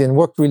do things and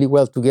worked really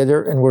well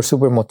together and were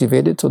super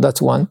motivated. So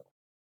that's one.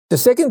 The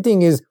second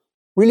thing is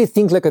really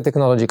think like a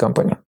technology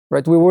company,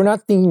 right? We were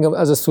not thinking of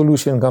as a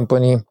solution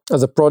company,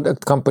 as a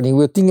product company.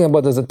 We're thinking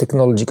about as a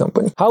technology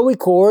company. How we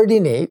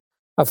coordinate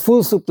a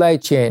full supply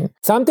chain,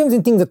 sometimes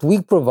in things that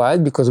we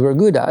provide because we're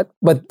good at,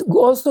 but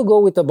also go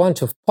with a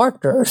bunch of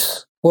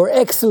partners who are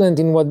excellent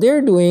in what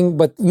they're doing,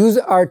 but use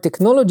our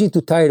technology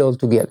to tie it all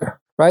together,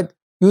 right?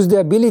 Use the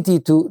ability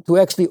to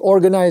actually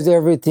organize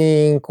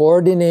everything,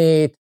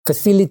 coordinate,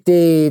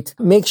 facilitate,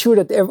 make sure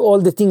that all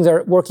the things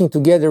are working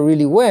together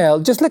really well,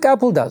 just like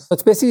Apple does.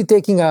 It's basically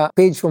taking a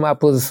page from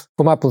Apple's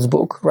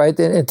book, right?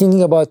 And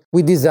thinking about,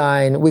 we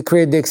design, we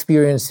create the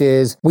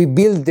experiences, we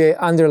build the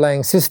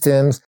underlying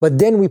systems, but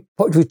then we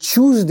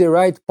choose the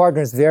right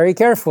partners very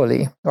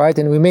carefully, right?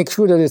 And we make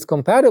sure that it's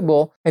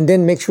compatible, and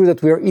then make sure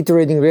that we are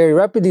iterating very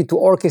rapidly to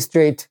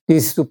orchestrate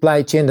this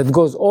supply chain that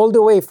goes all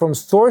the way from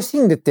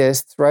sourcing the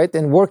tests, right?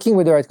 And working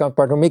with the right kind of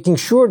partner, making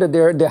sure that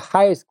they're the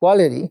highest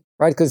quality,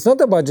 right? Because it's not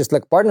about just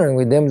like partnering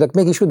with them, like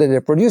making sure that they're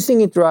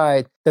producing it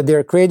right, that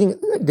they're creating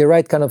the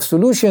right kind of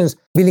solutions,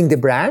 building the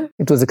brand.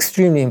 It was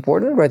extremely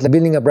important, right? Like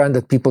building a brand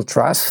that people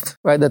trust,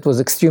 right? That was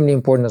extremely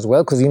important as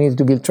well, because you need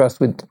to build trust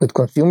with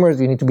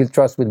consumers, you need to build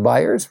trust with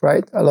buyers,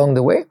 right? Along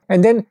the way.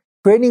 And then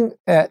creating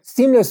a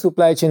seamless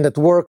supply chain that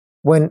works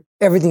when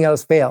everything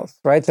else fails,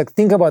 right? Like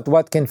think about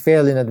what can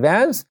fail in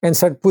advance and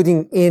start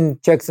putting in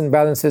checks and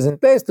balances in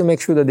place to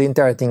make sure that the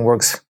entire thing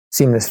works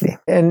seamlessly.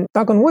 And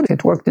knock on wood,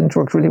 it worked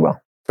really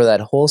well. For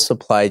that whole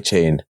supply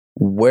chain,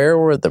 where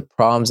were the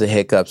problems, the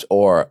hiccups,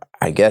 or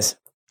I guess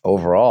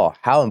overall,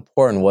 how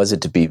important was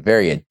it to be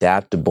very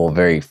adaptable,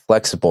 very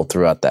flexible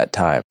throughout that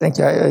time? Thank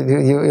you.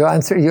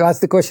 You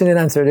asked the question and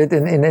answered it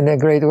in a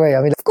great way.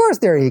 I mean, of course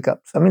there are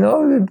hiccups. I mean,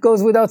 it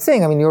goes without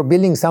saying. I mean, you're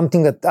building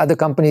something that other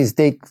companies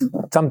take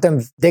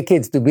sometimes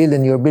decades to build,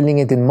 and you're building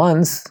it in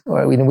months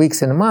or in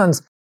weeks and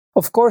months.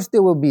 Of course,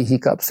 there will be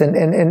hiccups.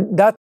 And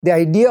that the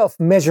idea of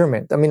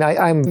measurement, I mean,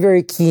 I'm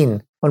very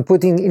keen on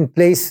putting in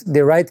place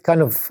the right kind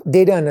of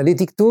data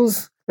analytic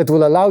tools that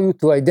will allow you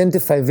to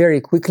identify very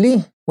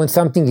quickly when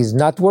something is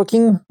not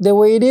working the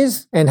way it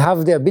is, and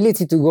have the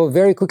ability to go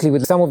very quickly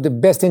with some of the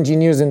best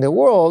engineers in the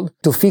world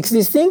to fix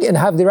this thing, and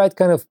have the right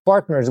kind of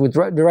partners with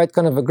the right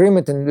kind of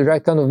agreement and the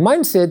right kind of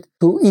mindset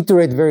to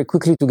iterate very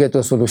quickly to get to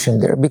a solution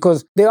there.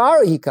 Because there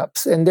are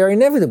hiccups and they're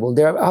inevitable.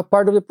 They're a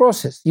part of the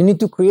process. You need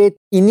to create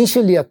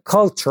initially a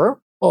culture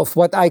of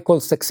what I call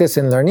success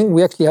and learning.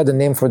 We actually had a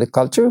name for the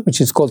culture, which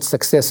is called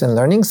success and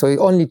learning. So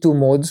only two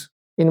modes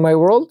in my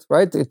world,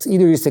 right? It's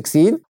either you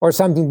succeed or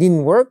something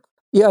didn't work.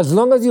 Yeah, as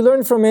long as you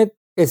learn from it,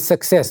 it's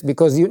success,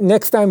 because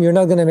next time you're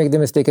not going to make the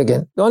mistake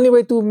again. The only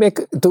way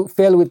to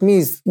fail with me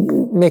is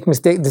make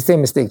the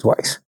same mistake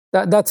twice.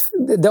 That's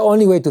the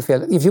only way to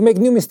fail. If you make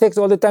new mistakes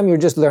all the time, you're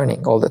just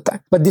learning all the time.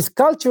 But this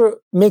culture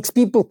makes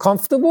people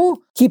comfortable,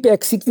 keep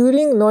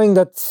executing, knowing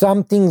that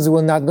some things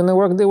will not going to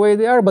work the way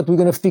they are, but we're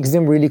going to fix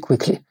them really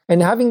quickly.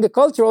 And having the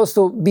culture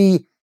also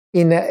be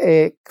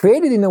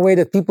created in a way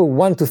that people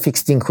want to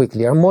fix things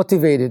quickly, are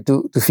motivated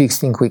to fix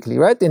things quickly,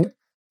 right? And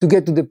to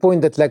get to the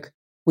point that like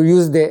we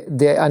use the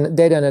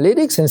data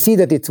analytics and see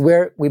that it's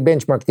where we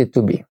benchmarked it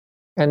to be.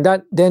 And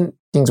that then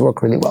things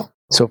work really well.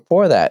 So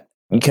for that,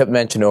 you kept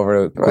mentioning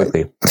over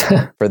quickly.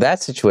 Right. For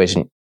that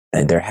situation,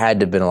 there had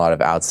to have been a lot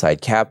of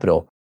outside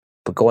capital.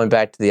 But going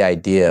back to the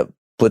idea of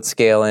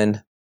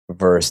blitzscaling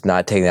versus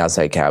not taking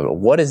outside capital,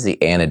 what is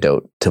the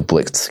antidote to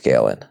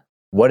blitzscaling?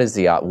 What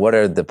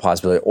are the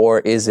possibilities,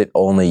 or is it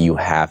only you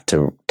have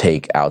to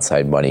take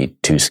outside money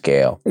to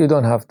scale? You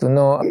don't have to.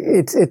 No,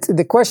 it's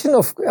the question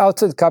of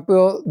outside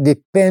capital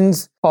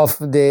depends of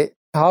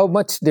how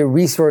much the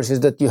resources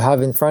that you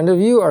have in front of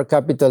you are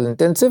capital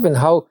intensive, and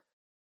how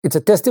it's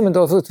a testament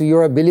also to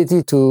your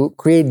ability to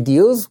create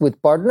deals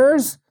with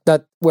partners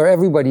where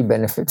everybody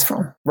benefits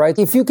from, right?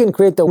 If you can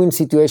create a win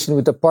situation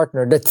with a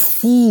partner that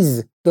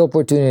sees the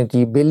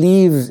opportunity,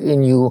 believes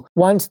in you,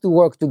 wants to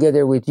work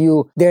together with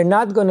you, they're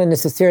not going to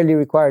necessarily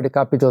require the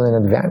capital in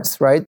advance,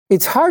 right?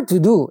 It's hard to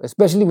do,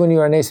 especially when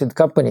you're a nascent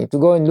company, to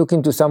go and look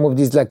into some of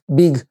these like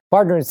big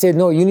partners and say,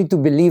 no, you need to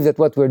believe that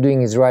what we're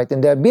doing is right.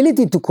 And the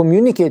ability to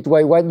communicate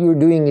why what you're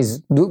doing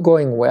is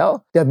going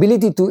well, the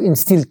ability to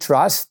instill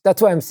trust,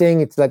 that's why I'm saying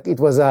it's like it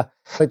was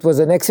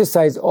an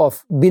exercise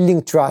of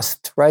building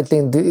trust, right?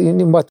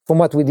 From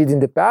what we did in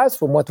the past,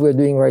 from what we're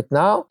doing right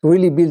now, to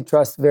really build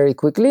trust very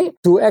quickly,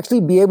 to actually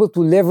be able to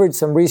leverage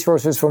some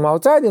resources from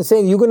outside and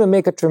saying, you're going to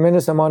make a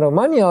tremendous amount of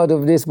money out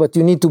of this, but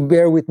you need to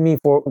bear with me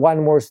for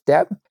one more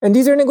step. And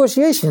these are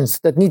negotiations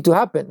that need to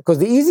happen, because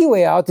the easy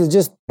way out is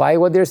just buy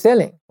what they're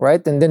selling,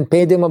 right? And then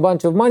pay them a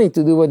bunch of money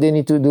to do what they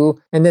need to do.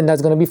 And then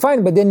that's going to be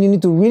fine. But then you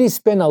need to really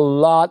spend a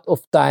lot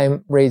of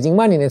time raising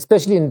money. And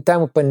especially in the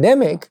time of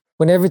pandemic,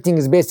 when everything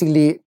is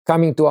basically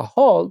coming to a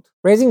halt,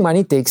 raising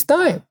money takes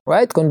time,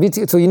 right?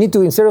 So you need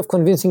to, instead of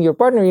convincing your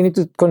partner, you need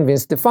to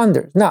convince the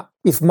funders. Now,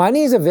 if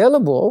money is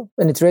available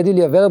and it's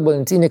readily available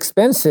and it's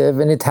inexpensive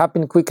and it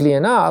happened quickly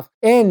enough,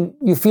 and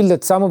you feel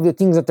that some of the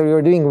things that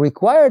you're doing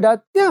require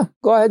that, yeah,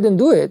 go ahead and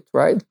do it,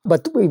 right?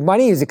 But if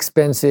money is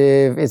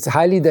expensive, it's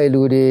highly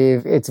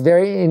dilutive, it's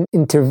very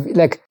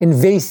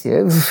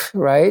invasive,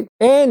 right?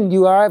 And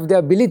you have the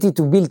ability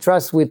to build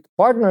trust with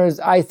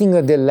partners. I think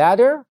that the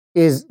latter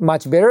is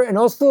much better and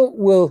also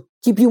will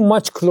keep you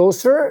much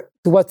closer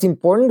to what's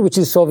important, which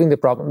is solving the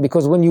problem.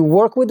 Because when you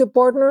work with the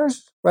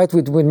partners, right,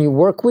 when you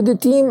work with the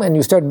team and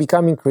you start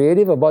becoming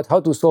creative about how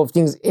to solve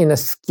things in a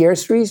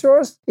scarce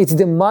resource, it's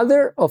the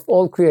mother of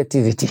all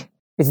creativity.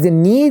 It's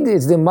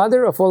the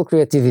mother of all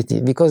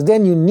creativity, because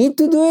then you need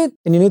to do it,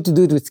 and you need to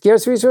do it with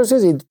scarce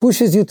resources. It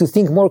pushes you to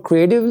think more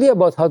creatively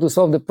about how to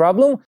solve the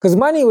problem, because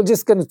money will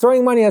just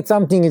throwing money at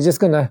something is just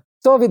going to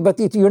solve it, but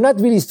you're not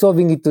really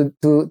solving it to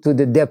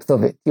the depth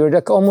of it. You're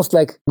almost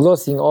like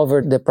glossing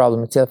over the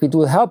problem itself. It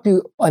will help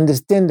you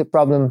understand the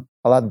problem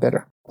a lot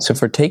better. So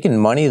for taking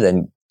money,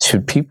 then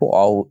should people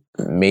all,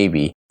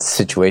 maybe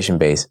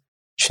situation-based,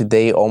 should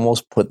they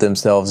almost put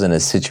themselves in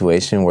a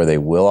situation where they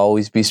will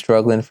always be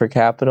struggling for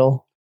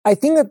capital? I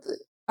think that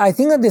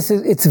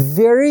it's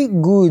very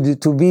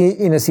good to be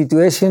in a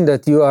situation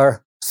that you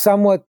are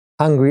somewhat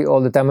hungry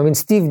all the time. I mean,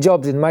 Steve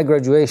Jobs in my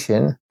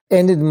graduation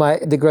ended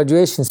the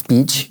graduation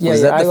speech.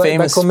 Was that the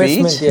famous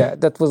speech? Yeah,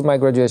 that was my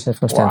graduation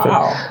from Stanford.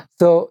 Wow.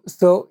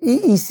 So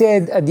he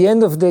said at the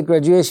end of the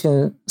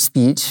graduation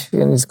speech,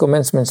 in his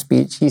commencement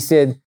speech, he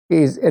said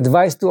his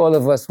advice to all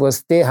of us was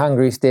stay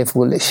hungry, stay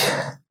foolish.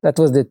 That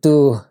was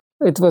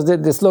it was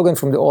the slogan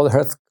from the All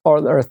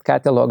Earth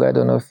catalog. I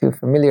don't know if you're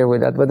familiar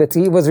with that, but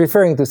he was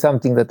referring to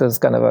something that was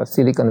kind of a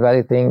Silicon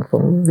Valley thing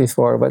from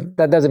before, but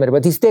that doesn't matter.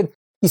 But he said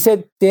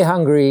stay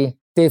hungry,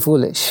 stay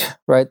foolish,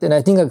 right? And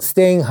I think that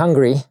staying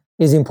hungry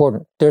is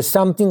important. There's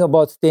something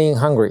about staying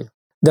hungry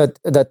that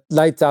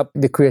lights up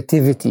the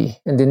creativity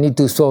and the need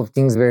to solve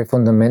things very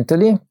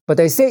fundamentally.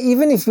 But I say,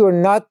 even if you're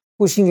not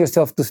pushing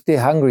yourself to stay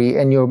hungry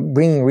and you're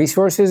bringing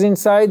resources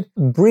inside,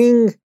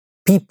 bring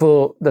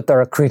people that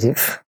are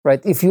accretive,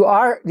 right? If you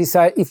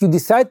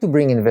decide to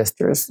bring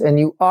investors and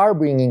you are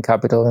bringing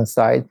capital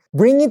inside,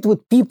 bring it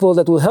with people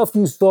that will help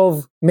you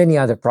solve many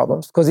other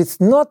problems. Because it's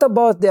not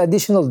about the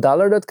additional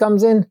dollar that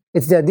comes in,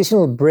 it's the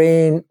additional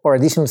brain or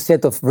additional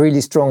set of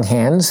really strong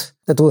hands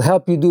that will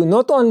help you do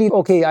not only,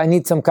 okay, I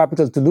need some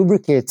capital to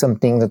lubricate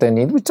something that I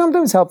need, which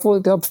sometimes is helpful,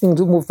 it helps things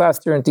to move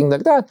faster and things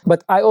like that,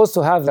 but I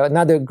also have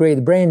another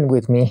great brain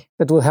with me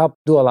that will help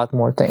do a lot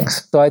more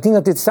things. So I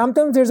think that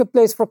sometimes there's a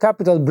place for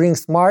capital, bring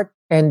smart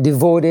and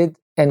devoted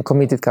and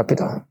committed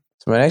capital.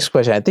 So my next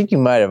question, I think you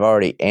might have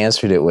already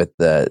answered it with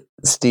the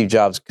Steve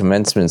Jobs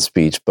commencement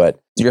speech, but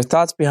your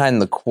thoughts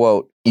behind the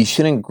quote, you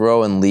shouldn't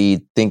grow and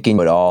lead thinking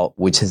at all,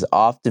 which has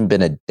often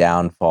been a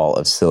downfall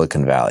of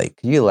Silicon Valley.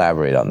 Could you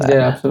elaborate on that?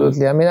 Yeah,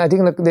 absolutely. I mean, I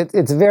think that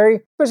it's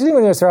very, especially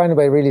when you're surrounded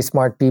by really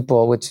smart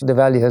people, which the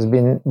Valley has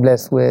been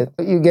blessed with,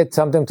 you get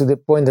sometimes to the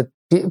point that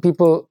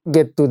people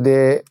get to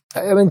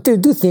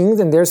do things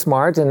and they're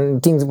smart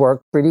and things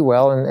work pretty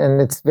well. And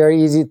it's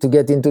very easy to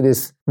get into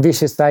this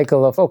vicious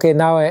cycle of, okay,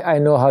 now I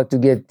know how to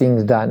get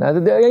things done.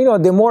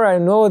 The more I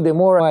know, the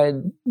more I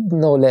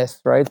know less,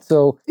 right?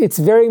 So it's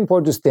very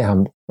important to stay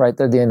humble, right,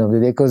 at the end of the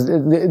day, because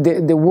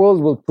the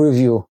world will prove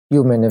you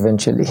human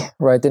eventually,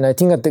 right? And I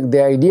think that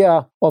the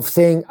idea of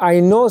saying, I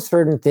know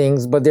certain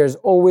things, but there's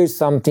always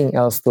something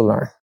else to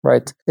learn.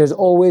 right? There's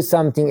always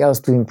something else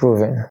to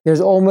improve in.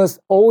 There's almost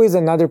always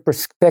another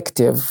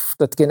perspective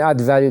that can add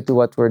value to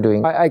what we're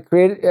doing. I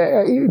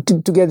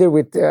created, together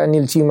with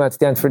Neil Chima at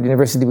Stanford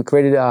University, we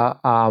created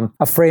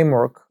a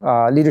framework,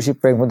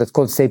 leadership framework that's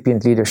called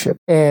Sapient Leadership.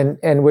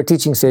 And we're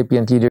teaching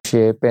Sapient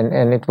Leadership,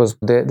 and it was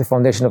the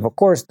foundation of a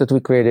course that we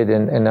created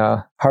in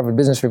a Harvard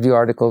Business Review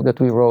article that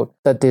we wrote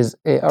that is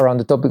around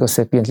the topic of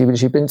Sapient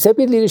Leadership. And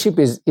Sapient Leadership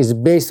is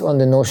based on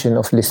the notion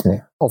of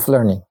listening, of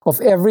learning, of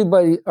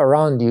everybody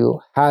around you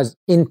has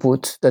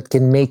input that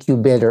can make you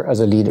better as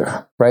a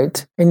leader,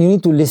 right? And you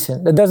need to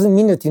listen. That doesn't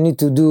mean that you need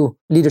to do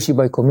leadership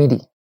by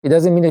committee. It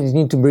doesn't mean that you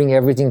need to bring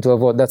everything to a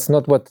vote. That's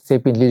not what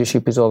sapient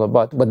leadership is all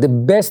about. But the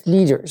best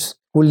leaders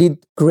who lead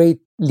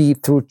greatly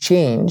through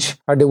change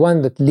are the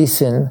ones that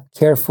listen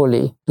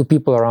carefully to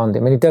people around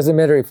them. And it doesn't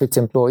matter if it's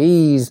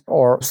employees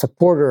or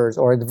supporters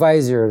or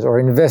advisors or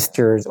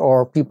investors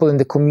or people in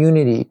the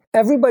community.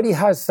 Everybody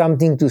has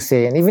something to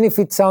say. And even if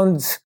it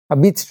sounds a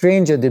bit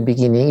strange at the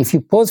beginning, if you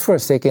pause for a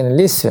second and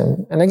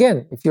listen, and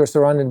again, if you're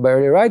surrounded by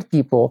the right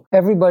people,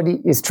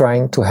 everybody is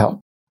trying to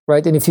help,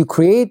 right? And if you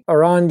create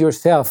around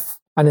yourself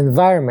an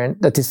environment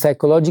that is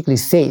psychologically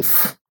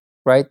safe,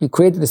 right? You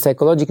create the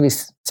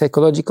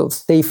psychological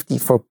safety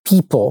for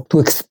people to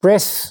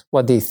express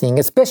what they think,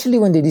 especially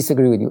when they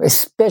disagree with you,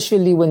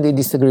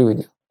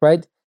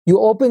 right? You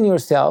open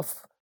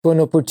yourself to an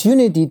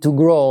opportunity to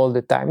grow all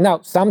the time.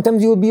 Now,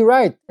 sometimes you'll be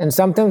right, and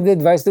sometimes the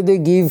advice that they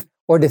give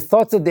or the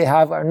thoughts that they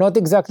have are not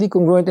exactly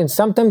congruent, and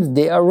sometimes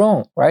they are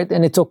wrong, right?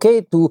 And it's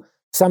okay to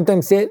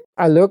sometimes say,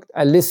 I looked,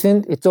 I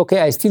listened, it's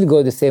okay, I still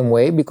go the same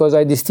way because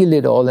I distilled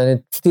it all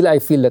and still I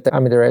feel that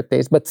I'm in the right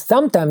place. But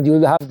sometimes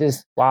you'll have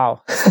this,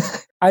 wow,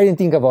 I didn't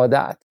think about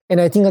that. And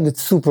I think that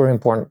it's super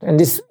important. And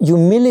this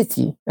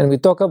humility, and we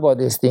talk about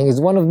this thing, is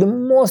one of the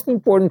most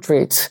important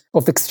traits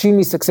of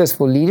extremely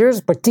successful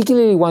leaders,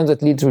 particularly ones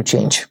that lead through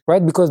change,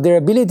 right? Because their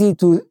ability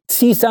to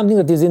see something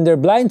that is in their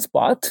blind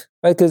spot,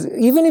 right? Because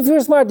even if you're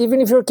smart, even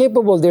if you're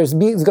capable, there's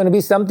going to be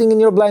something in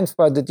your blind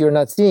spot that you're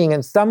not seeing,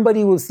 and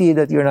somebody will see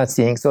that you're not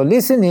seeing. So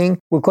listening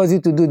will cause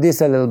you to do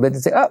this a little bit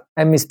and say, oh,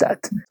 I missed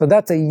that. So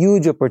that's a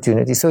huge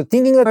opportunity. So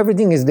thinking of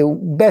everything is the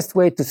best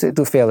way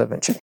to fail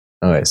eventually.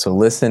 Okay, so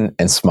listen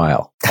and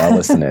smile while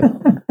listening.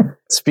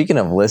 Speaking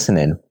of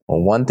listening, well,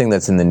 one thing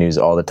that's in the news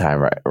all the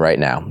time right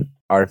now,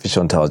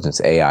 artificial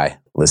intelligence, AI,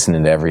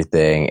 listening to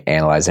everything,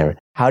 analyzing everything.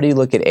 How do you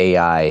look at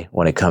AI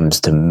when it comes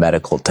to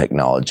medical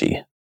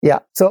technology? Yeah,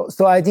 so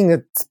I think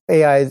that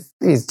AI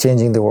is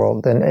changing the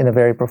world in a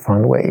very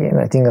profound way. And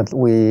I think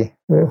that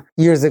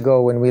years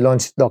ago when we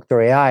launched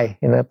Dr. AI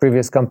in a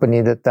previous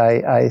company that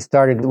I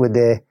started with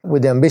the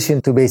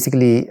ambition to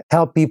basically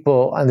help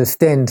people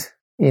understand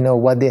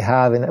what they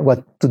have and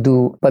what to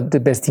do, but the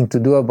best thing to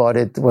do about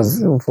it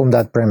was from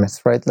that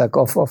premise, right? Like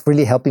of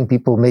really helping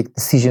people make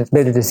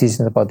better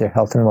decisions about their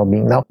health and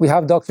well-being. Now, we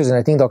have doctors, and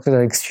I think doctors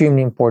are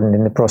extremely important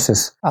in the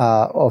process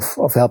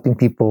of helping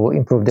people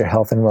improve their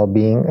health and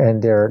well-being,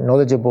 and they're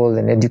knowledgeable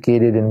and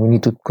educated, and we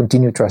need to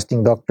continue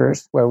trusting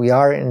doctors. Where we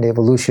are in the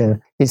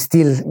evolution is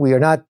still, we are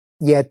not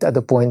yet at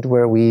the point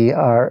where we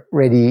are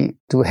ready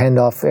to hand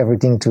off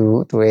everything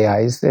to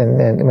AIs.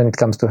 And when it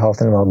comes to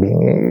health and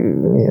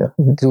well-being,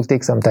 it will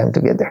take some time to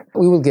get there.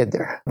 We will get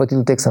there, but it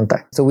will take some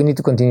time. So we need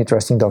to continue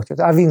trusting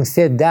doctors. Having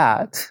said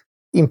that,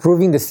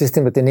 improving the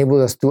system that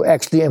enables us to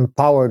actually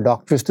empower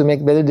doctors to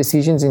make better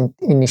decisions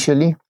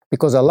initially,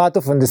 because a lot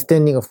of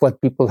understanding of what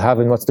people have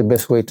and what's the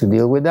best way to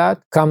deal with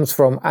that comes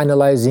from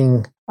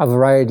analyzing a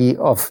variety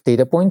of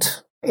data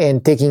points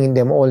and taking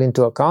them all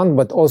into account,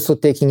 but also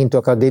taking into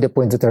account data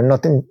points that are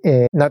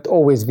not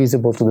always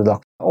visible to the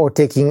doctor, or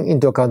taking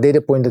into account data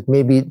point that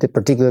maybe the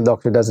particular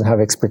doctor doesn't have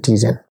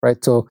expertise in,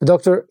 right? So the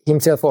doctor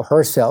himself or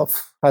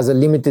herself has a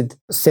limited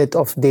set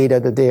of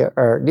data that they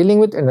are dealing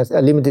with, and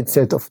a limited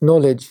set of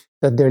knowledge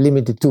that they're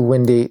limited to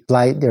when they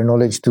apply their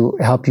knowledge to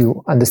help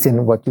you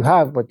understand what you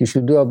have, what you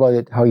should do about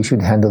it, how you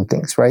should handle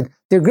things, right?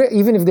 They're great,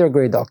 even if they're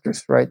great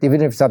doctors, right?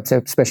 Even if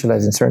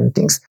specialize in certain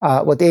things.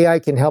 What AI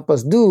can help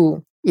us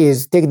do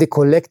is take the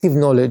collective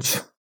knowledge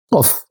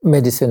of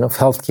medicine, of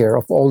healthcare,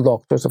 of all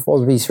doctors, of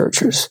all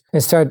researchers,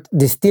 and start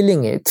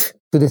distilling it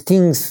to the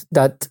things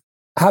that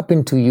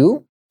happen to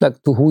you,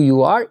 like to who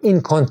you are in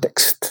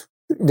context.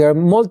 There are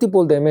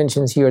multiple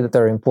dimensions here that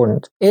are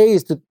important. A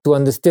is to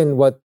understand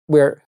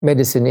where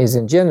medicine is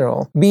in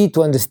general. B,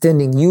 to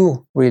understanding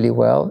you really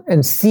well.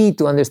 And C,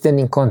 to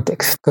understanding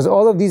context. Because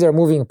all of these are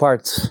moving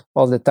parts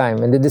all the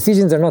time. And the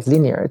decisions are not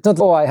linear. It's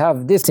not, I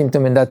have this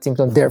symptom and that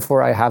symptom,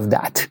 therefore I have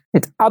that.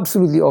 It's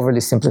absolutely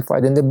overly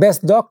simplified. And the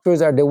best doctors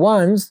are the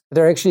ones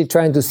that are actually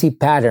trying to see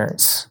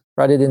patterns,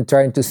 rather than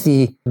trying to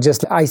see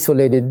just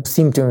isolated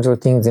symptoms or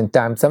things in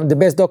time. The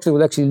best doctors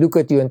will actually look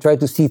at you and try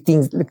to see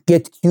things,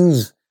 get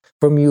cues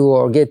from you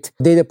or get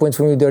data points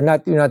from you. They're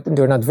not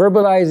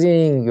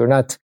verbalizing, you're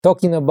not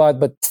talking about,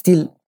 but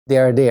still they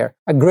are there.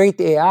 A great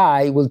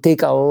AI will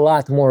take a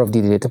lot more of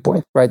the data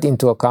points right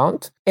into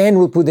account and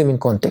will put them in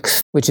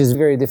context, which is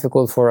very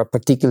difficult for a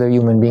particular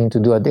human being to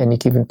do at any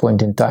given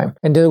point in time.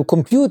 And they'll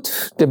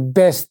compute the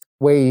best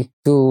way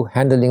to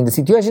handling the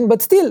situation.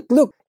 But still,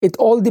 look, it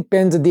all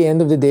depends at the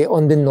end of the day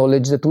on the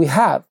knowledge that we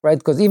have, right?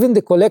 Because even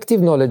the collective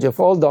knowledge of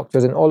all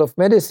doctors and all of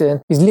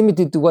medicine is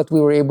limited to what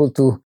we were able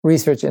to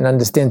research and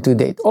understand to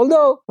date.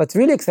 Although, what's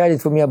really exciting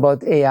for me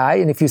about AI,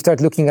 and if you start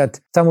looking at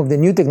some of the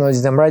new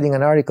technologies, I'm writing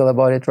an article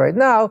about it right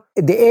now,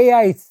 the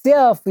AI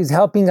itself is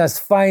helping us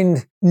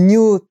find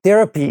new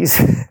therapies,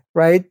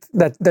 right,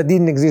 that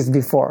didn't exist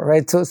before,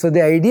 right? So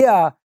the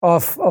idea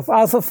of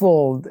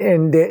AlphaFold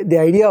and the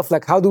idea of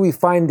like how do we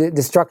find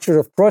the structure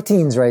of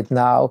proteins right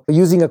now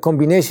using a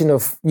combination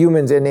of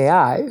humans and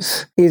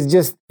AIs is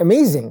just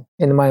amazing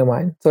in my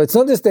mind. So it's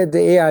not just that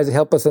the AIs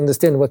help us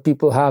understand what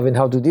people have and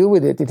how to deal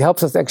with it. It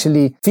helps us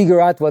actually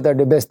figure out what are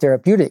the best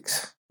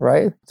therapeutics,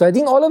 right? So I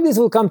think all of this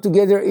will come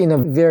together in a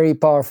very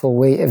powerful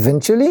way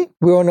eventually.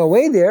 We're on our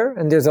way there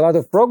and there's a lot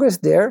of progress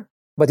there,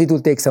 but it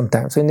will take some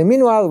time. So in the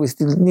meanwhile, we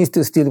still need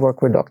to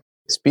work with doctors.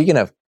 Speaking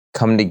of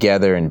coming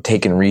together and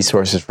taking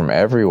resources from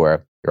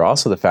everywhere, you're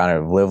also the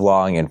founder of Live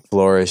Long and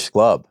Flourish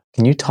Club.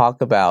 Can you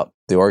talk about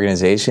the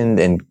organization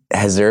and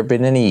has there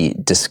been any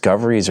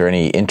discoveries or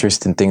any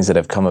interesting things that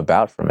have come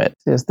about from it?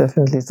 Yes,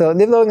 definitely. So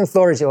Live Long and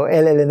Flourish, or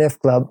LLNF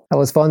Club, I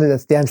was founded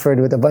at Stanford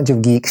with a bunch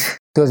of geeks.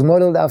 It was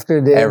modeled after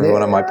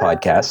everyone on my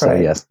podcast, so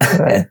right, yes.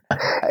 Right.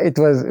 It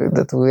was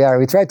that we are.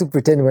 We try to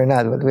pretend we're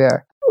not, but we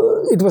are.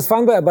 It was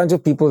founded by a bunch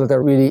of people that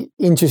are really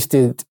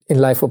interested in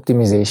life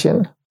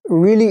optimization.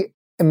 Really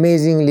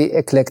amazingly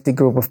eclectic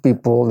group of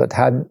people that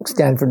had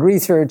Stanford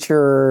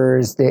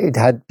researchers, it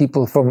had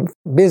people from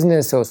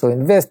business, also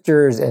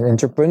investors and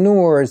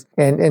entrepreneurs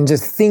and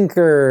just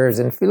thinkers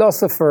and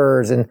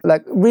philosophers and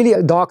like really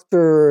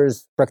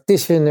doctors,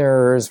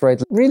 practitioners,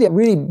 right?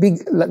 Really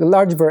big, like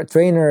large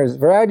trainers,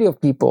 variety of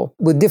people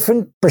with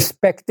different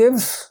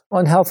perspectives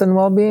on health and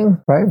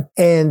well-being, right?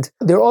 And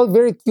they're all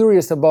very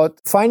curious about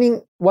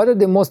finding what are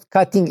the most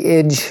cutting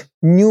edge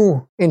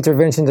new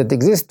interventions that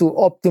exist to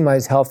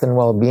optimize health and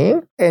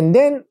well-being, and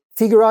then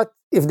figure out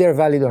if they're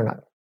valid or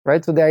not,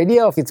 right? So the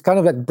idea of it's kind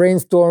of like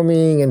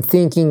brainstorming and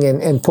thinking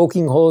and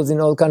poking holes in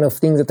all kind of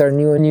things that are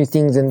new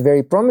things and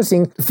very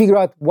promising to figure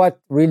out what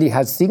really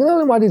has signal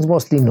and what is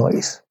mostly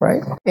noise,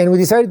 right? And we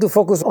decided to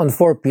focus on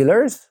 4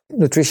 pillars: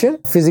 nutrition,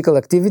 physical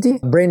activity,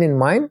 brain and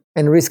mind,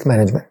 and risk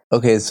management.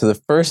 Okay, so the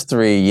first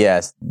 3,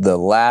 yes. The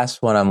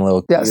last one, I'm a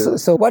little... Yeah,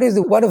 so what is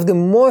one of the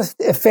most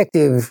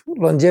effective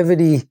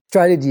longevity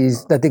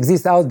strategies that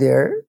exists out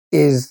there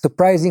is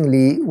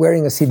surprisingly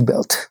wearing a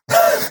seatbelt.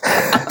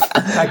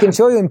 I can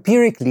show you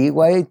empirically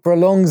why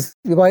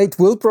it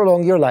will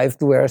prolong your life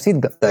to wear a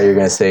seatbelt. I thought you were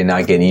going to say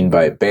not getting eaten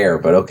by a bear,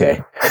 but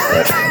okay.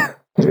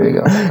 There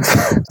you go.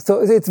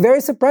 So it's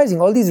very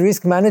surprising. All these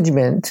risk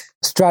management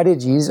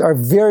strategies are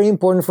very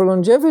important for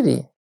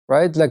longevity,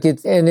 right?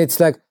 It's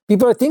like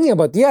people are thinking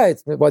about,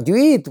 it's what you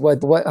eat,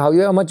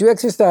 how much you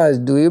exercise,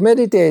 do you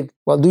meditate,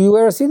 do you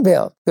wear a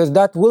seatbelt? Because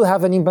that will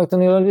have an impact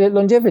on your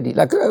longevity,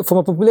 like from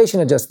a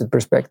population-adjusted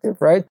perspective,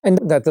 right? And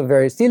that's a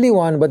very silly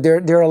one, but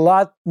there are a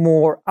lot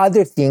more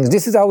other things.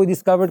 This is how we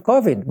discovered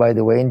COVID, by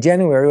the way, in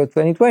January of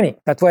 2020.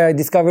 That's why I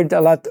discovered it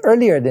a lot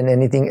earlier than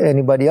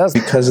anybody else.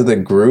 Because of the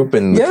group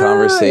and the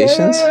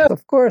conversations? Yeah,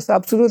 of course,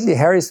 absolutely.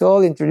 Harry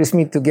Soule introduced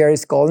me to Gary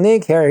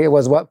Skolnick. Harry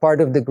was part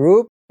of the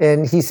group.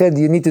 And he said,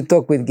 you need to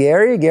talk with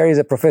Gary. Gary is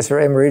a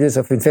professor emeritus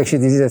of infectious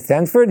disease at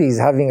Stanford. He's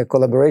having a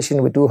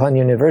collaboration with Wuhan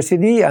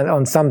University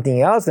on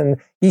something else. And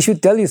he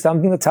should tell you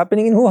something that's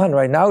happening in Wuhan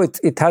right now.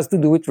 It has to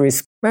do with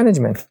risk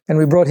management. And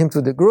we brought him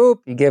to the group.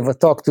 He gave a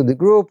talk to the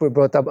group. We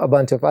brought up a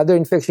bunch of other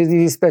infectious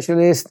disease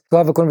specialists to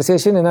have a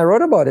conversation. And I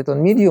wrote about it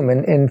on Medium.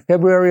 And in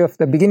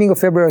the beginning of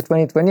February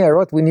 2020, I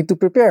wrote, we need to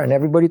prepare. And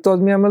everybody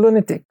told me I'm a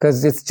lunatic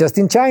because it's just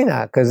in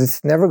China, because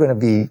it's never going to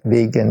be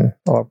big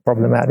or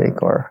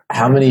problematic. Or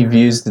how many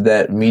views did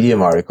that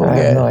Medium article get? I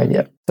have no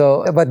idea.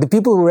 So, but the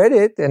people who read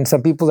it and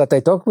some people that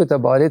I talked with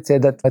about it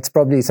said that it's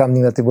probably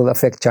something that will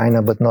affect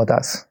China, but not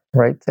us.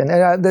 Right.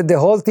 And the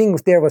whole thing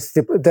there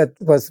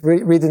was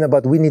written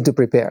about we need to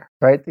prepare,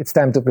 right? It's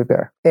time to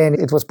prepare. And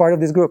it was part of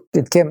this group.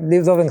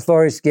 Live Long and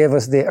Flourish gave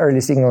us the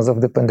early signals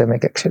of the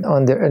pandemic action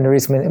on the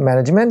risk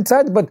management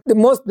side. But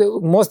most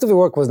of the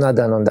work was not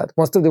done on that.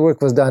 Most of the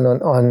work was done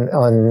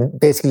on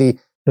basically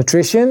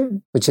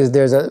nutrition, which is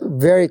there's a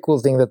very cool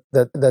thing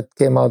that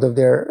came out of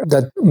there.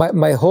 That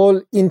my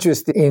whole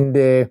interest in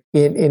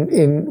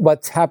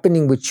what's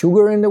happening with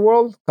sugar in the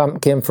world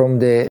came from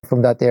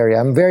that area.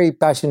 I'm very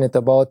passionate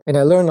about, and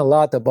I learn a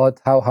lot about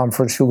how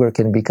harmful sugar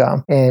can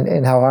become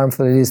and how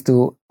harmful it is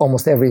to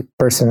almost every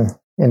person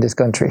in this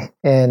country.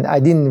 And I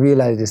didn't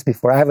realize this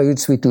before. I have a huge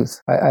sweet tooth.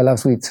 I love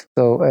sweets.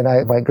 So,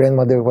 my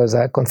grandmother was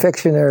a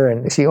confectioner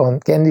and she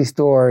owned candy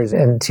stores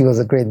and she was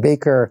a great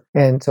baker.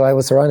 And so I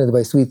was surrounded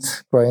by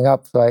sweets growing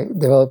up. So I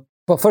developed,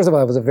 well, first of all,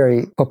 I was a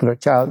very popular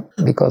child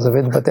because of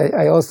it, but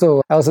I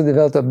also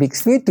developed a big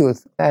sweet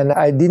tooth and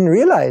I didn't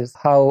realize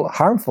how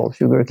harmful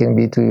sugar can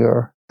be to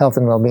your health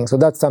and well-being. So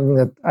that's something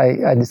that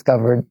I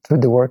discovered through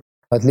the work.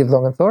 but live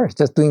long and flourish,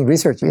 just doing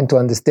research into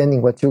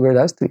understanding what sugar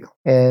does to you.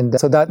 And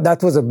so that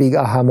was a big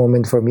aha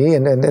moment for me.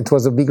 And it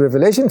was a big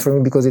revelation for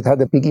me because it had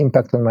a big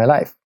impact on my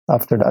life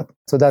after that.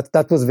 So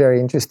that was very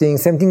interesting.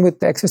 Same thing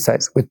with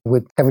exercise,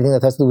 with everything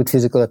that has to do with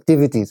physical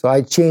activity. So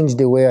I changed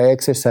the way I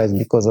exercise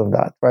because of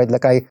that, right?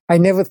 Like I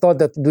never thought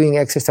that doing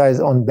exercise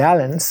on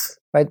balance,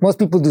 right? Most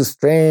people do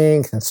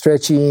strength and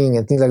stretching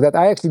and things like that.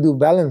 I actually do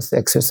balance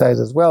exercise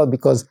as well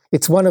because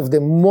it's one of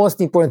the most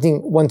important things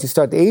once you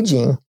start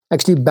aging.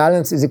 Actually,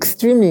 balance is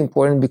extremely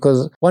important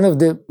because one of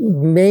the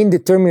main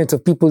determinants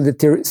of people's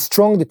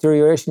strong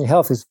deterioration in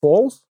health is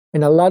falls.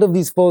 And a lot of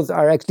these falls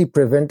are actually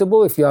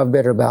preventable if you have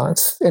better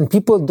balance. And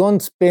people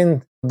don't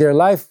spend their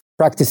life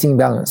practicing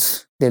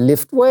balance. They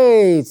lift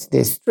weights,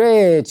 they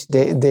stretch,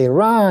 they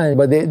run,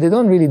 but they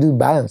don't really do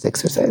balance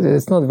exercises.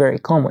 It's not very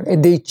common.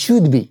 And they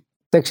should be.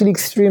 It's actually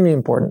extremely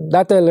important.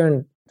 That I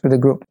learned through the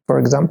group, for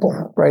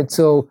example, right?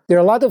 So there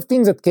are a lot of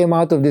things that came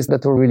out of this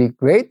that were really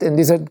great. And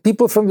these are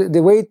people from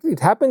the way it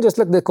happened, just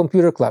like the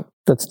computer club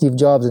that Steve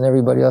Jobs and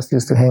everybody else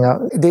used to hang out.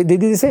 They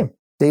did the same.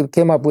 They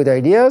came up with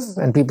ideas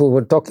and people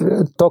were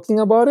talking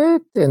about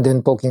it and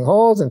then poking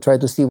holes and try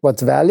to see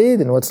what's valid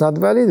and what's not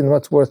valid and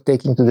what's worth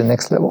taking to the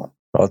next level.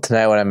 Well,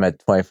 tonight when I'm at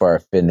 24 Hour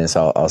Fitness,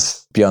 I'll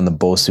be on the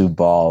Bosu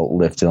ball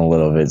lifting a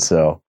little bit.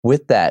 So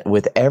with that,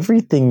 with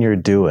everything you're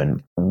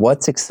doing,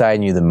 what's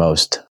exciting you the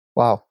most?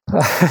 Wow.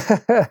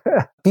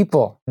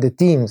 People, the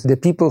teams, the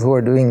people who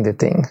are doing the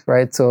things,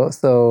 right? So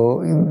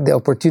the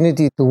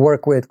opportunity to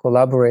work with,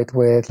 collaborate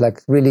with,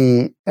 like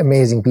really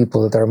amazing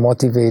people that are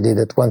motivated,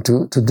 that want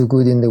to do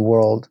good in the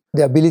world.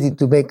 The ability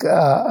to make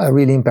a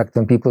real impact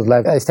on people's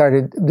lives. I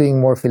started doing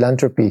more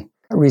philanthropy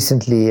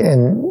recently,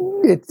 and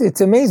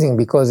it's amazing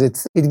because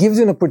it gives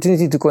you an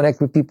opportunity to connect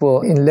with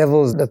people in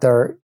levels that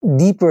are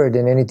deeper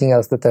than anything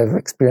else that I've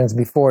experienced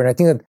before. And I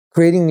think that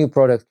creating new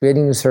products,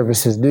 creating new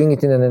services, doing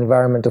it in an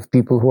environment of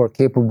people who are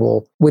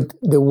capable with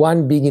the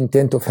one big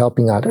intent of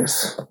helping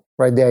others,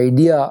 right? The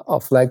idea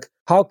of like,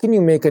 how can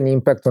you make an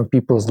impact on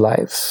people's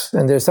lives?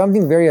 And there's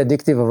something very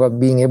addictive about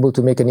being able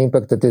to make an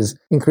impact that is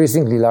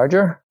increasingly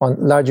larger on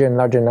larger and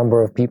larger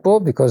number of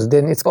people, because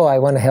then it's, I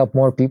want to help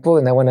more people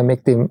and I want to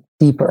make them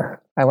deeper.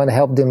 I want to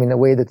help them in a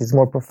way that is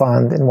more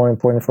profound and more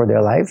important for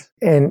their lives.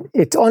 And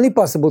it's only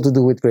possible to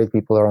do with great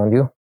people around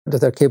you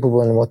that are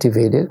capable and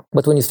motivated.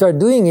 But when you start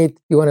doing it,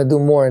 you want to do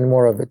more and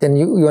more of it. And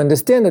you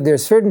understand that there are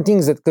certain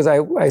things that, because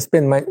I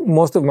spend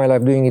most of my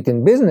life doing it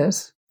in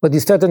business, but you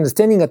start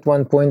understanding at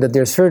one point that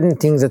there are certain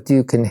things that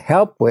you can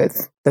help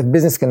with that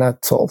business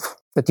cannot solve,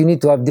 that you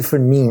need to have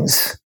different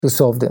means to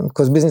solve them,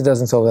 because business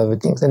doesn't solve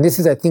everything. And this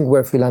is, I think,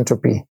 where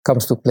philanthropy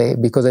comes to play,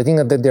 because I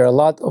think that there are a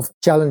lot of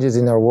challenges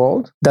in our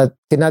world that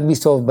cannot be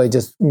solved by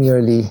just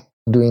merely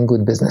doing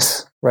good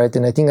business, right?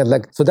 And I think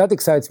that so that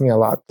excites me a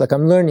lot. Like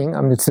I'm learning,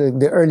 it's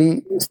the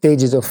early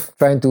stages of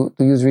trying to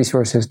use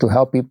resources to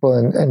help people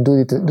and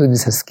do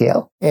this at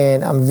scale.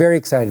 And I'm very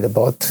excited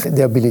about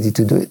the ability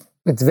to do it.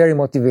 It's very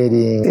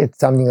motivating. It's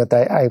something that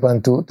I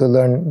want to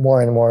learn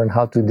more and more on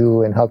how to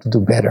do and how to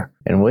do better.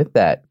 And with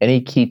that,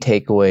 any key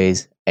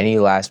takeaways, any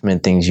last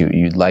minute things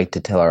you'd like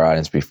to tell our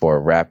audience before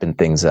wrapping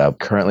things up,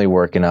 currently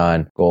working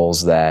on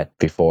goals that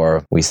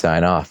before we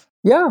sign off?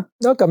 Yeah,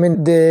 look,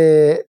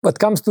 what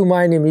comes to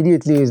mind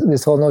immediately is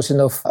this whole notion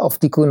of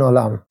tikkun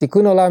olam.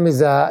 Tikkun olam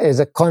is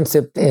a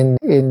concept in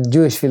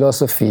Jewish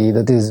philosophy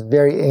that is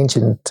very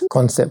ancient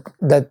concept,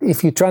 that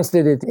if you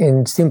translate it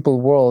in simple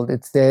words,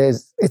 it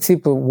says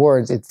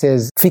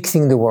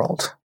fixing the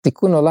world.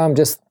 Tikkun olam,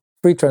 just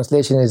free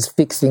translation, is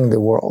fixing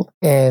the world.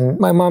 And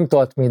my mom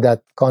taught me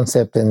that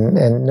concept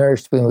and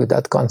nourished me with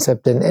that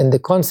concept. And the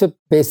concept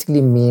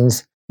basically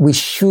means we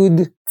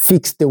should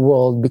fix the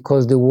world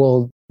because the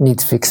world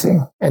needs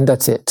fixing. And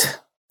that's it,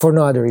 for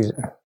no other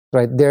reason,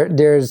 right?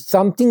 There's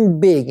something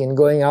big in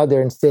going out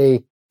there and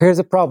say, here's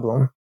a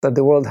problem that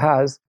the world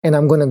has, and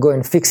I'm going to go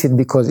and fix it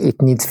because it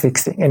needs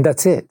fixing. And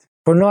that's it,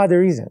 for no other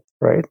reason,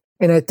 right?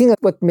 And I think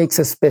that what makes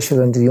us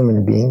special as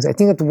human beings, I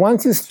think that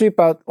once you strip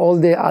out all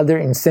the other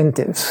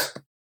incentives,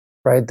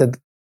 right, that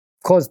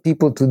cause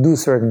people to do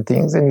certain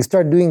things, and you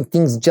start doing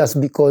things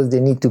just because they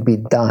need to be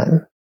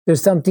done,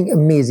 there's something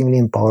amazingly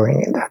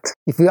empowering in that.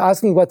 If you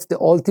ask me what's the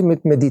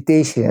ultimate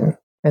meditation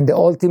and the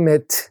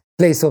ultimate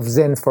place of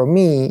Zen for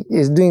me,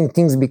 is doing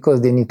things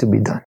because they need to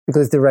be done,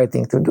 because it's the right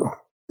thing to do.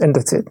 And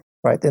that's it,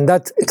 right? And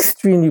that's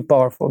extremely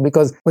powerful,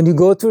 because when you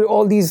go through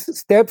all these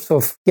steps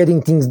of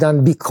getting things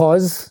done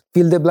because,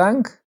 fill the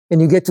blank, and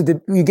you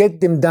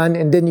get them done,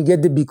 and then you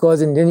get the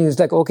because, and then you're just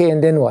like, okay,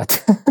 and then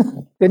what?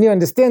 Then you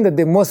understand that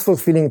the most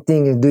fulfilling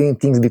thing is doing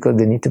things because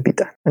they need to be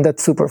done. And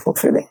that's super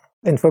fulfilling.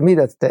 And for me,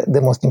 that's the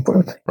most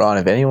important thing. Ron,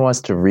 if anyone wants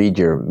to read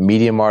your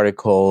Medium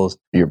articles,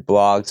 your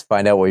blogs,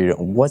 find out what you're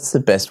doing, what's the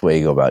best way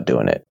to go about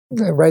doing it?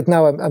 Right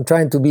now, I'm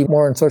trying to be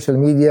more on social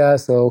media,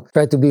 so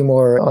try to be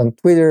more on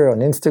Twitter, on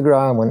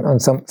Instagram, on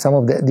some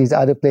of these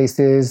other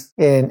places,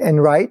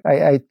 and write.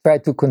 I try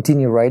to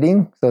continue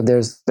writing. So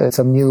there's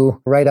some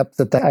new write-ups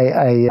that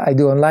I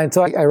do online.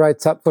 So I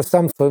write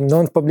for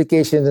known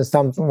publications and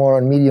some more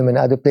on Medium and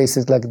other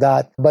places like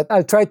that. But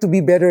I'll try to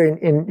be better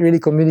in really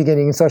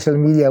communicating in social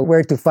media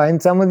where to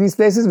find some of these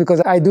places,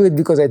 because I do it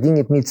because I think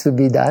it needs to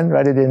be done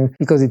rather than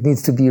because it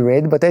needs to be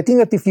read. But I think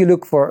that if you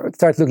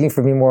start looking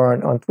for me more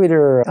on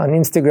Twitter, on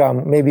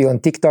Instagram, maybe on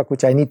TikTok,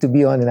 which I need to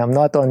be on and I'm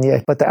not on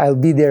yet, but I'll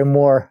be there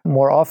more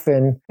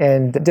often,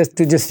 and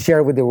just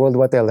share with the world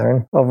what I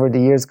learned over the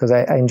years, because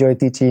I enjoy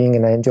teaching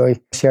and I enjoy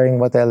sharing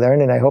what I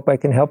learned, and I hope I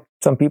can help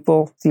some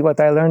people see what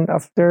I learned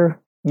after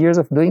years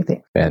of doing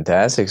things.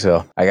 Fantastic.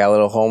 So I got a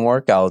little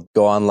homework. I'll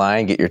go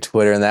online, get your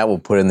Twitter and that. We'll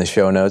put in the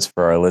show notes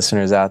for our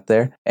listeners out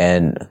there.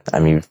 And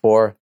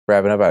before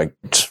wrapping up, I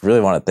just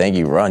really want to thank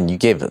you, Ron. You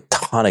gave a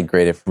ton of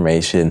great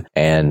information,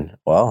 and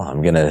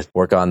I'm going to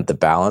work on the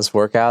balance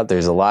workout.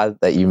 There's a lot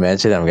that you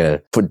mentioned. I'm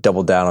going to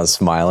double down on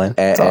smiling.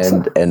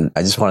 And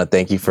I just want to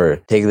thank you for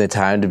taking the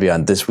time to be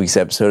on this week's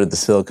episode of the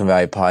Silicon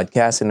Valley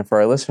Podcast. And for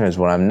our listeners,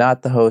 when I'm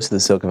not the host of the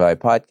Silicon Valley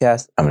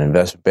Podcast, I'm an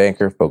investment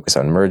banker focused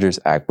on mergers,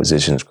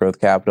 acquisitions,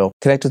 growth capital.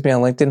 Connect with me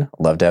on LinkedIn.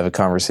 I'd love to have a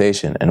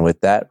conversation. And with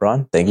that,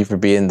 Ron, thank you for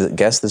being the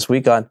guest this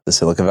week on the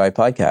Silicon Valley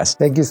Podcast.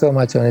 Thank you so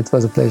much, Ron. It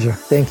was a pleasure.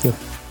 Thank you.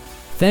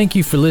 Thank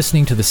you for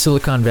listening to the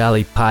Silicon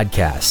Valley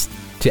Podcast.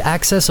 To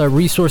access our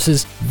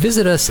resources,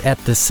 visit us at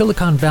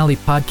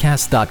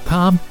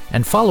thesiliconvalleypodcast.com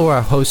and follow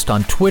our host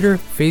on Twitter,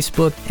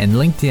 Facebook, and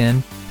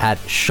LinkedIn at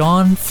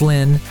Sean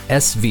Flynn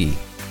SV.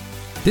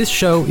 This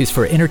show is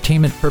for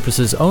entertainment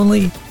purposes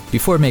only.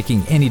 Before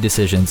making any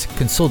decisions,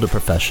 consult a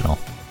professional.